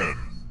happen again.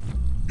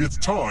 It's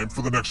time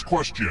for the next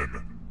question.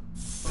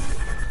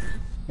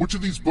 Which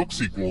of these book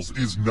sequels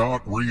is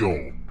not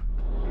real?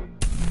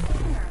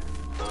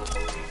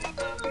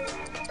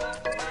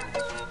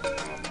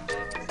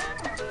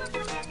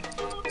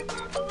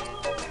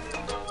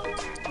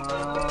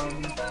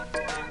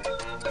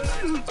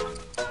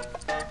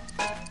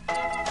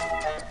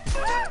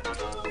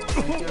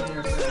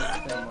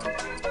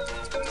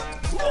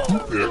 Who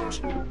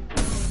picked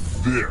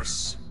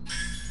this?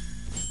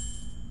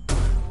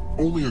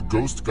 Only a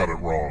ghost got it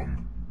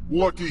wrong.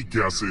 Lucky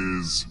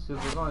guesses.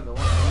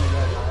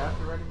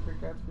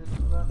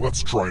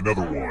 Let's try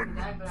another one.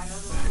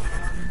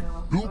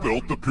 Who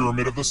built the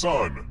Pyramid of the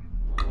Sun?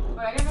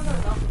 But I didn't know there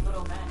was also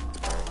little men.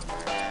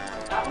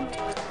 That one made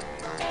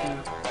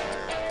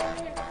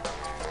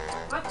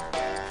What?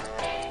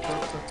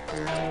 The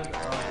Pyramid of the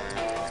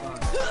Sun.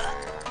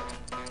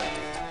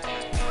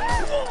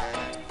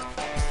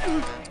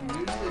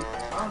 Usually,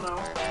 I don't know.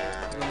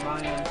 The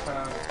Mayan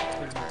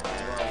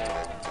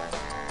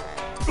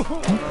Who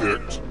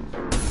picked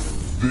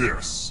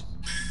this?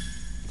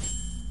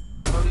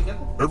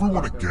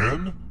 Everyone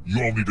again?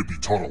 You all need to be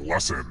taught a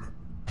lesson.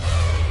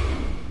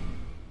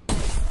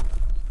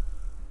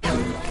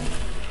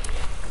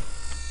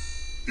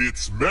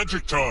 It's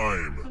magic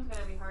time! It's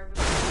gonna be hard.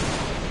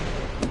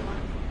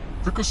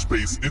 Pick a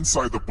space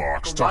inside the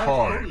box to Why is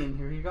hide. Cody in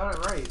here? He got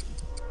it right.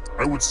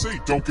 I would say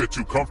don't get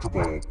too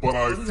comfortable, but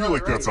I feel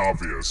like that's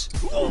obvious.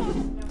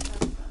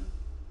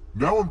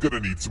 Now I'm gonna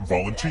need some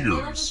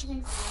volunteers.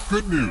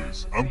 Good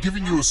news, I'm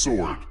giving you a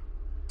sword.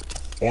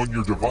 On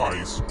your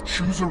device,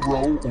 choose a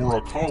row or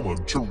a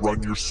column to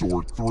run your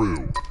sword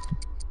through.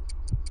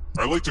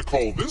 I like to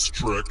call this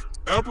trick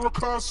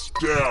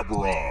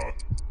Abracadabra.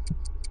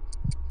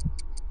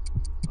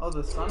 Oh,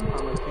 the sun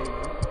probably came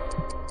out.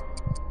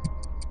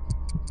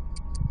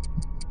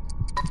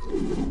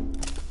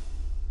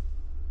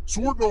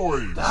 Sword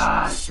noise!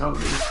 Ah, Cody.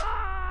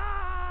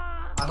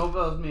 I hope that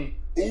was me.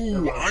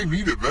 Ooh, I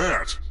needed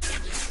that.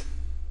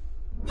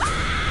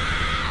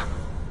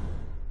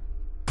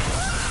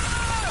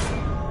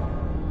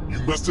 You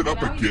messed it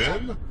up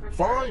again?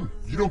 Fine,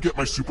 you don't get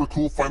my super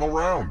cool final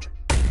round.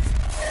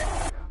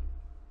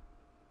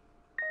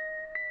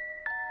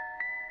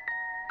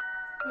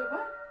 Wait,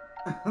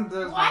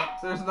 what?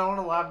 there's no one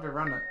allowed to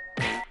run it.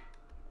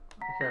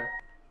 Okay.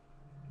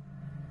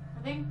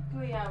 I think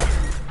we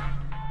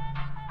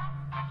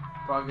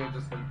Probably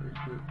just hit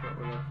reboot, but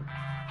whatever.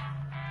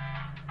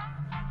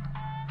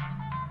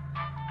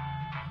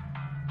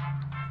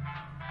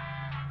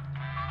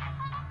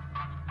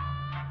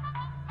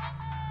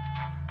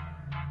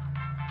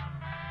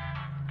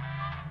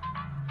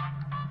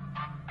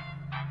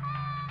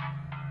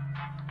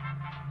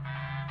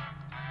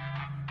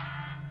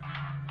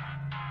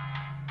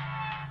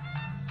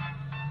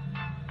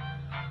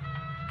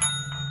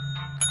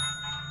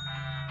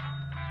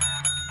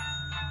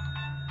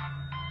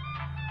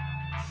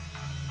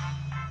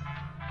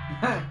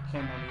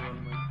 Can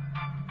anyone win?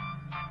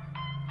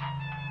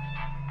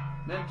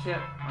 Then Chip,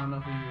 I don't know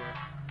who you are.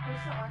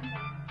 What's the orange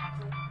one?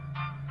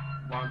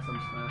 Want some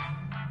smash?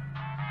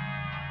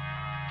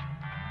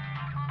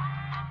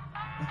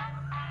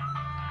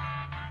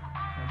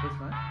 Can I play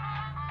smash?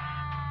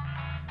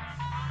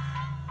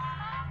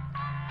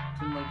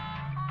 Seemed like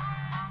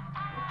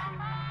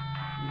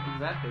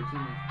exactly to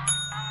me.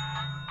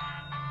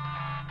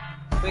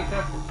 Think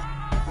that.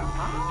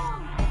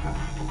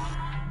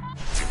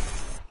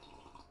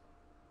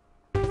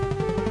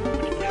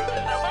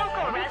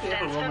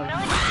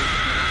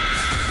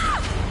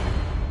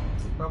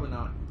 Probably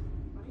not.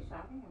 What are you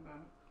talking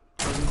about?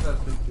 I think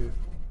that's big tooth.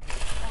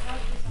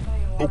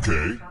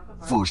 Okay,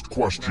 first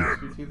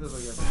question.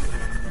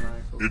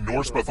 In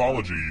Norse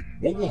mythology,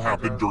 what will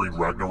happen during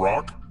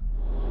Ragnarok?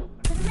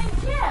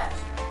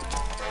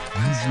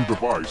 Use your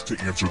device to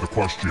answer the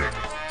question.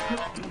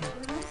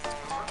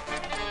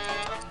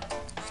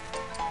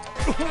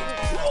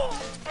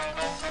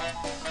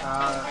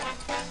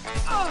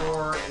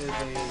 Thor is a...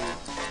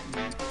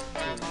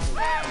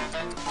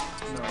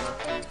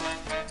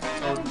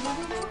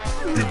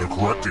 And the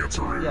correct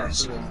answer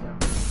Yes, is... it is, yeah.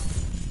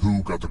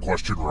 Who got the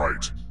question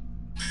right?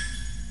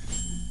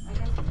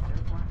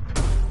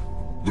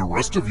 The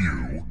rest of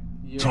you,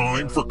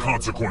 time for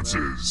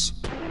consequences.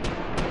 I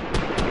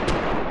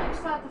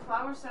just thought the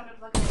flower sounded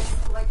like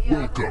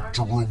Welcome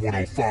to room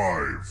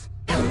 105.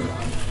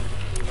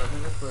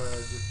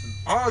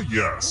 Ah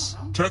yes,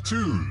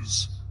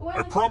 tattoos.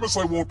 I promise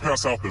I won't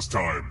pass out this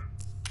time.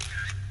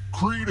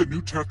 Create a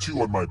new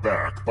tattoo on my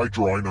back by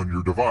drawing on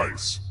your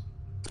device.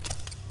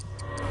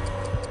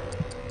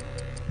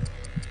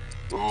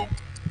 Oh.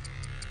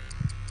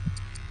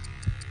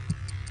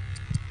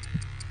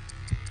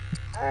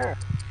 Oh.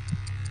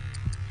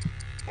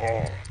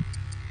 Oh.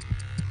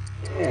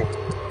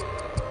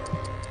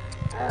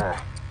 Oh.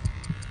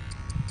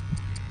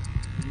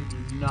 You do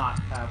not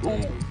have a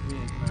Ink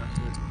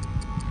Master.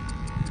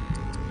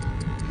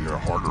 Yeah,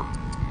 harder.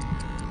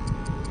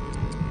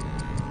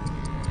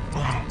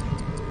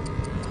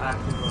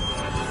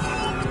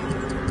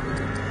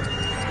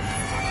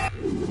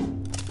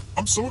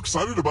 I'm so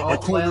excited about my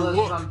cool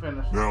new look.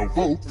 Now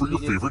vote for your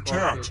favorite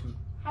tat.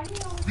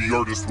 The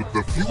artist with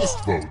the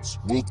fewest votes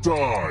will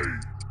die.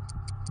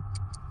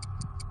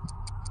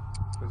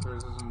 Because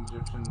there's an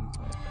Egyptian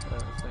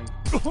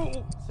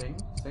thing. Sing?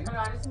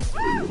 Inca.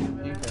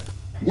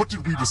 What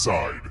did we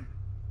decide?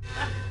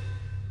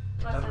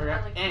 I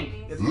forgot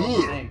ink. It's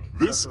Ugh, ink.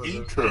 this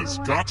ink has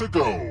got to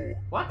go.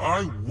 What?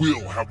 I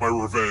will have my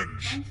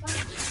revenge.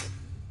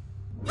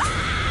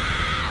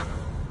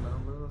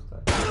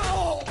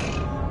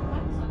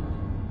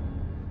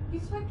 He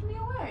swiped me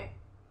away.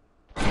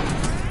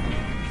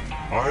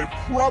 I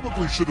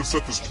probably should have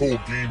set this whole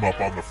game up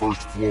on the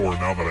first floor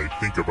now that I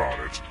think about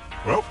it.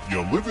 Well,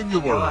 you live and you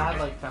learn. Well, I had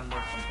like 10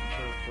 more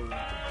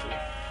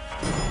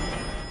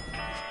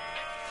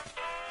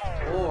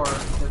or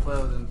if I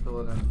was in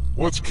fill it in.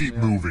 Let's keep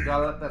moving.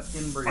 Gotta let that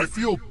skin breathe. I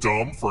feel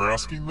dumb for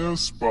asking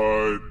this,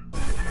 but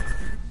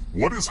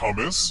what is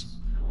hummus?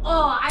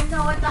 Oh, I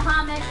know what the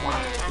hummus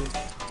is.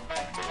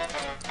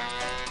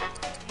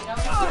 You know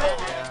what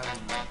it is?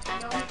 You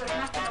know good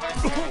enough to know what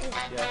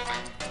it is?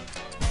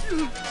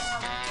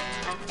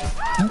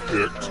 Who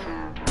picked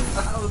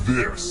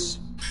this?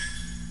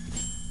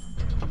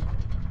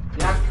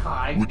 Yeah,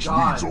 Kai. Which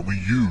means only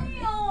you.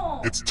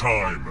 It's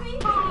time.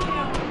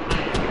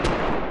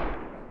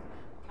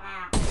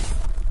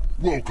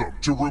 Welcome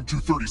to room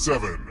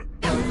 237.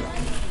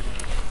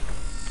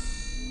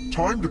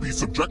 Time to be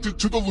subjected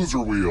to the loser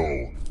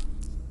wheel.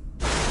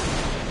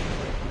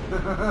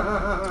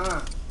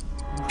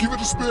 Give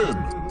it a spin.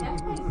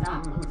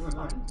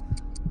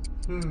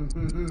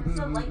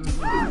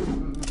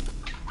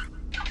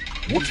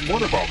 What's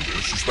fun about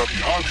this is that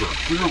the odds are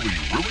clearly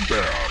really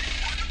bad.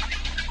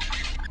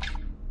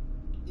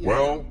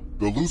 Well,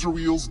 the loser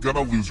wheel's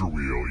gonna loser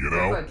wheel, you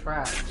know? That's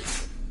trash.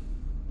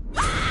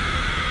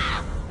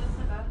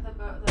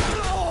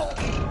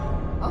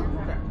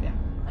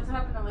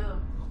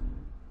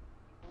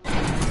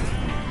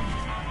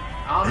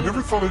 I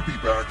never thought I'd be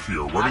back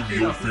here running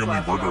the old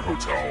family murder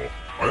hotel.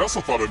 I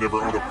also thought I'd never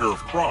own a pair of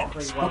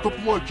Crocs, but the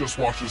blood just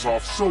washes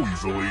off so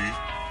easily.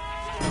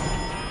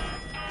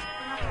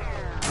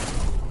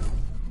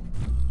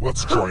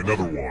 Let's try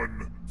another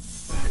one.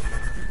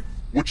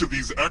 Which of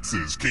these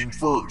X's came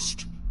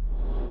first?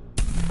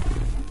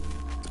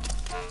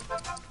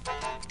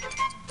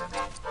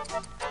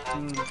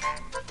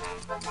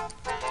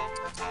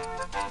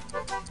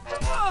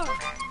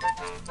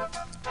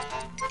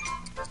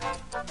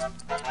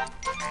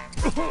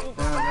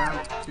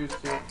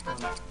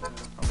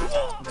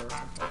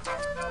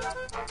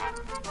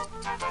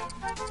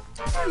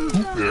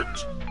 Who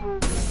picked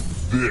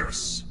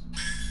this?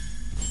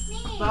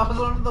 That was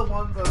one of the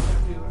ones I was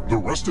confused. The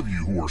rest of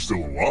you who are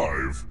still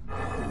alive,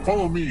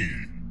 follow me.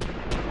 That's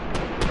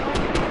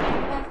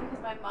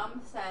because my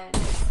mom said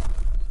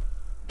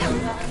that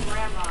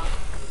grandma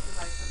used to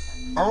buy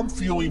something. I'm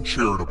feeling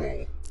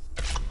charitable.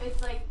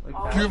 It's like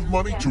Give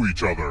money to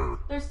each other.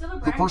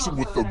 The person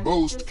with the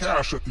most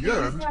cash at the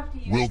end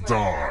will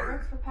die.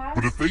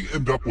 But if they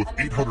end up with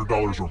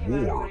 $800 or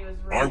more,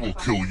 I will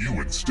kill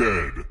you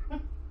instead.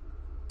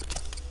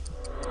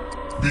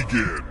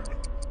 Begin.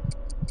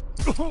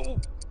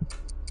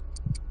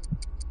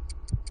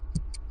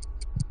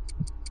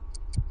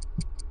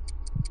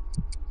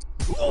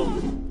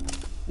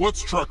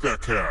 Let's track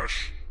that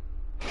cash.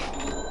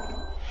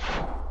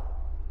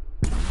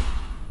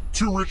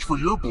 Too rich for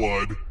your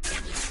blood.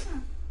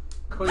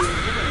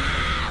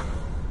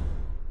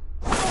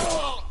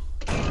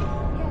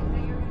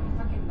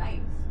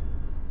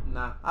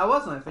 Nah, I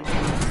wasn't, I think.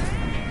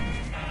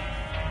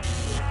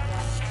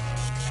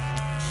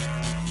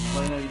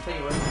 Well, you know, you take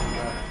it with you,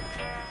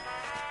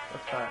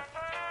 that's fact.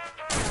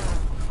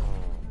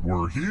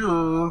 We're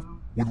here.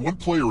 When one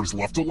player is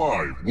left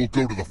alive, we'll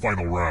go to the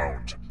final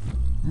round.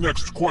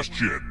 Next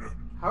question.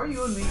 How are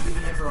you and me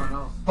beating everyone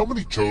else? How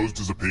many toes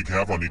does a pig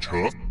have on each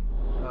hoof?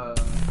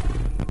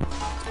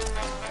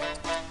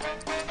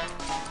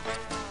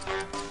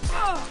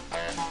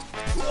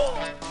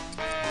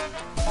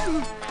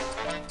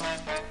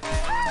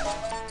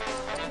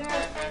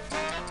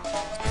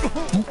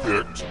 Who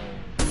picked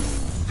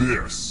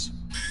this?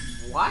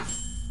 What?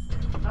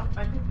 Oh,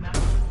 I picked that.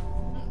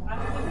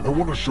 I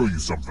want to show you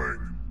something. Are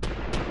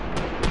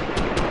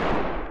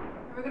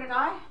we gonna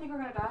die? I think we're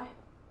gonna die.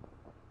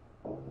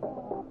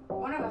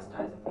 One of us dies,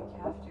 I think you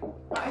have to.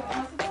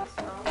 Unless it's this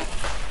girl.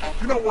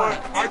 You know what?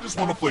 I just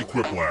want to play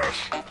Quiplash.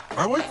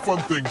 I like fun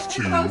things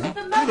too.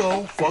 You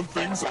know, fun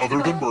things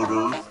other than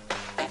murder.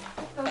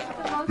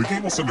 The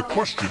game will send a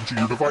question to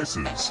your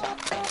devices.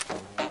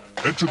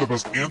 Enter the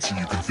best answer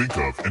you can think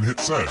of and hit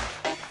send.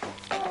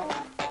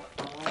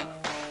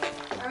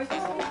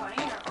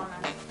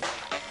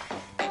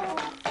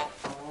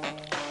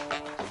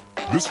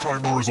 This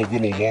timer is a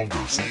little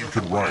longer so you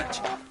can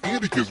write.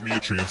 And it gives me a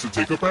chance to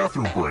take a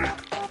bathroom break.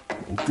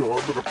 Oh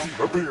god, I'm gonna pee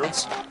my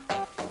pants.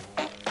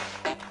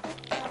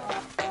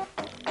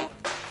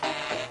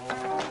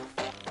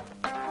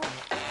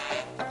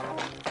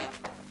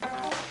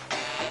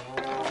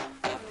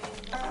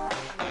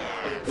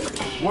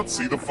 Let's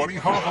see the funny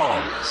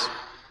ha-has.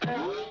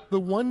 The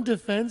one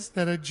defense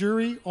that a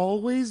jury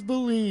always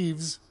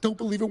believes. Don't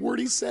believe a word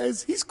he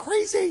says. He's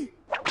crazy.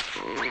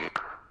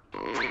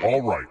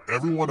 All right,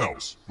 everyone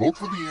else, vote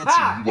for the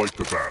answer you like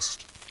the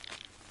best.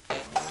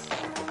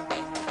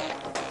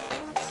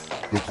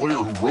 The player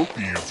who wrote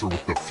the answer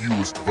with the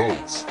fewest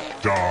votes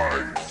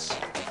dies.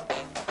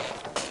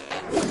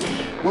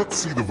 Let's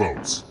see the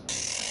votes.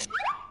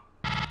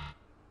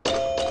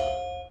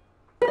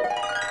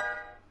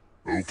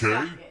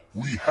 Okay,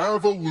 we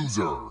have a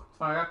loser. Oh,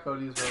 I got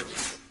Cody's vote.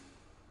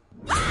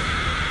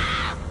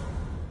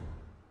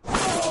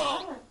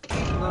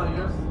 No,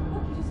 yours.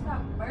 Look, you just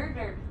got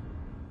murdered.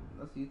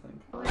 What do you think?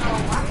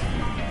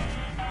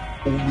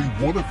 Only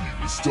one of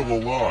you is still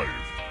alive.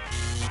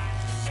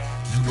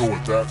 You know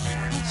what that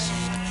means.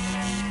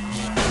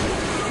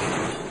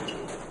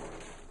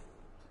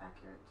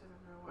 Accurate to the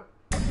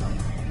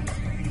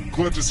real.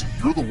 Glad to see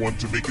you're the one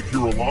to make it here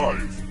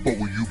alive, but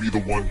will you be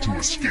the one to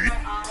escape?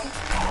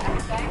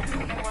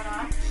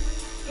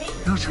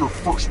 Here's your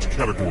first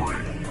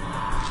category.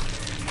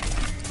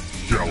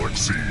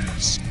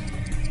 Galaxies.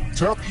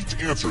 Tap each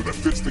answer that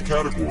fits the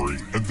category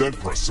and then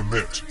press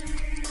submit.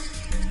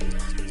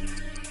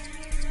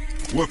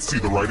 Let's see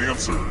the right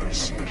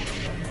answers.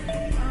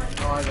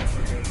 Oh, I got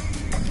forget.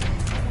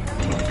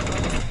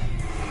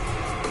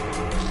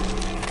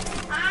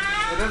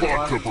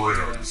 Vodka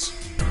brands.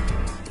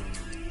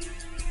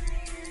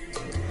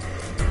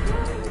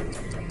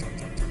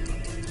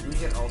 We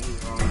get all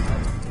these wrong.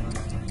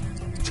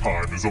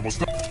 Time is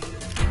almost up.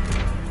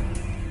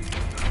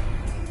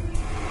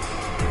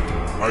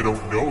 I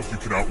don't know if you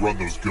can outrun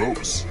those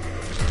ghosts.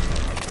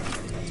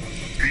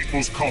 8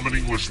 most common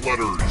English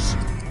letters.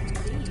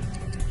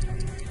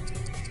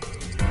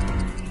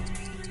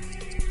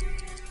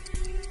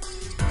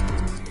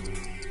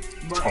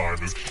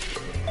 Time is...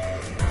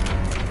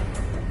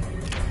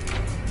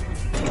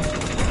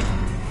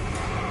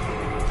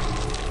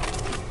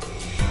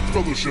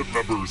 Fellowship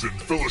members in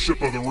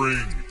Fellowship of the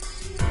Ring.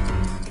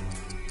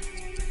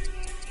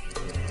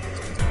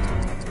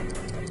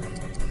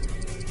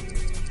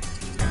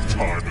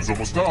 Time is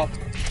almost up.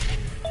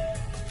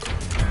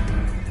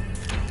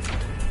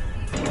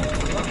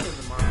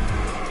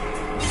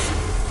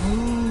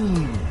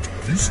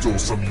 You stole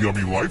some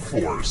yummy life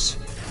force.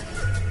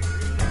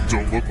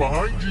 Don't look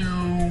behind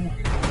you.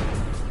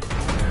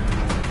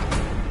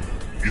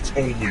 It's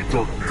only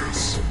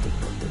darkness.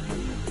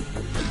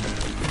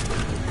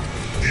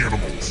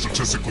 Animals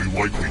statistically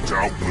likely to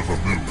outlive a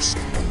moose.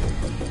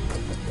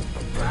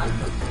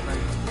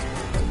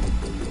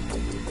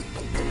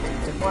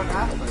 What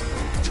happened?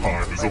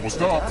 Time is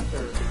almost up.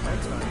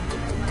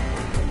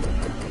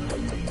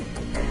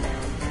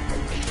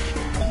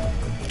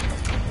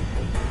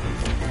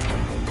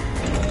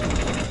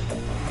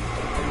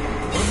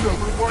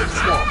 Another life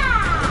swap.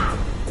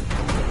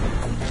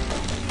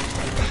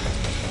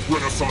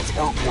 Renaissance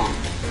artwork.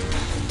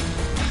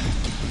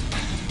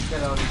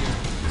 Get out of here.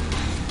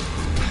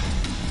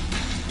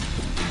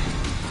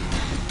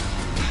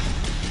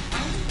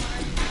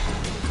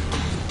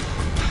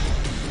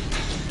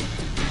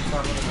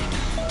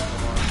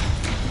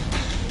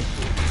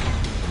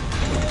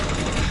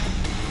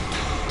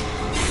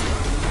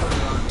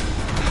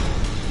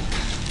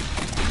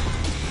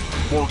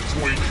 Mark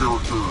Twain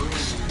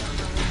characters.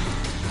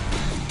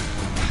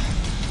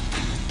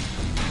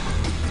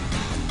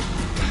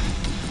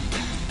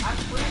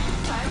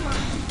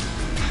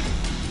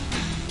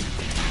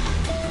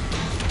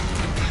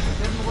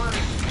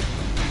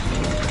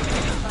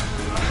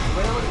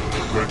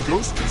 That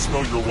ghost can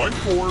smell your life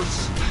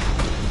force.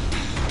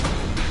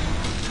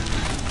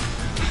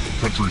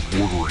 Countries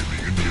bordering the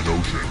Indian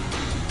Ocean.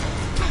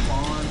 Come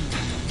on.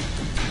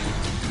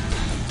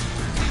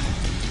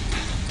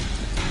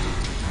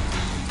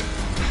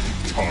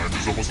 Time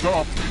is almost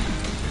up.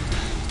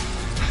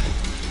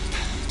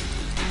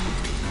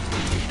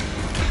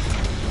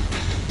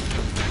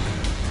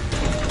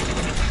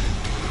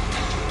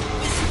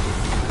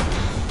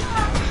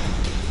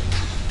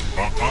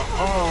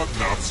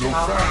 Not so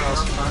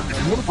fast. If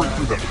you want to break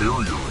through that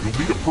barrier, you'll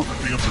need a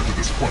perfect answer to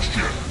this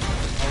question.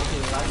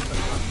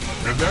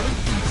 And that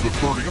includes the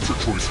third answer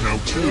choice now,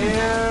 too.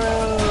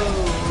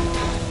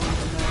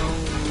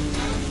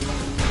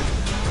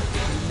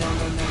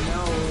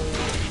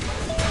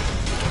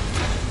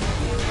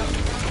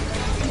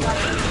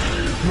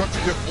 You have to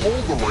get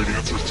all the right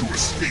answers to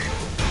escape.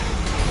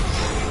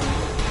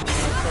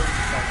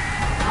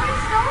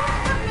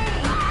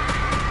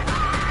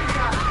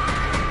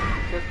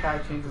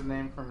 changed his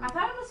name from... I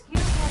thought a mosquito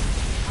had...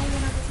 Oh, yeah,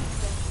 no, this is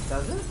 6.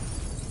 Does it?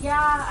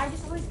 Yeah, I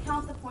just always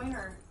count the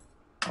pointer.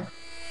 So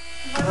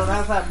it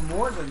has that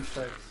more than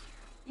 6.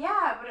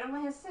 Yeah, but it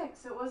only has 6,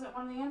 so it wasn't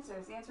one of the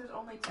answers. The answer is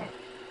only 2.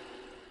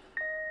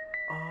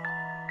 Oh.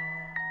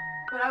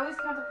 But I always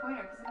count the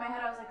pointer, because in my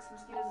head I was like,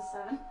 mosquitoes is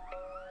 7.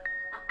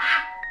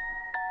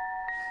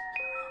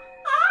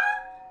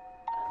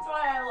 That's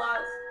why I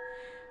lost.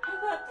 I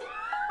thought...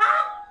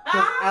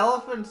 Because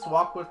elephants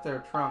walk with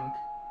their trunk.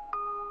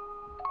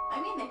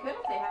 I mean, they could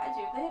if they had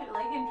to. If they had a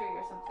leg injury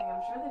or something,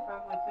 I'm sure they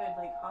probably could,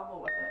 like, hobble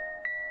with it.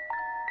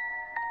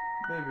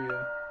 Maybe,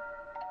 yeah.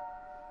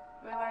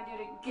 Do I want to do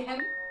it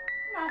again?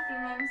 After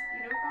my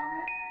mosquito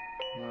comment?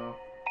 No.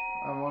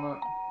 I wanna...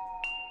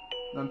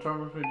 I'm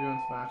trying between doing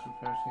Smash and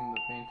finishing the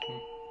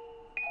painting.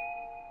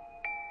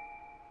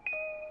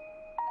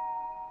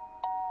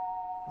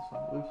 This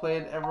one. We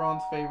played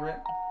everyone's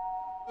favorite.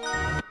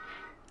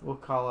 We'll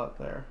call it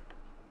there.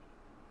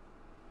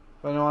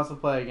 If anyone wants to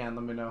play again,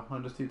 let me know.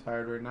 I'm just too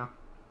tired right now.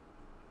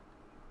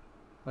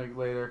 Like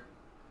later.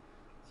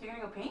 So you're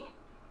gonna go paint?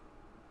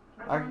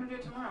 Or are you gonna do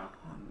it tomorrow?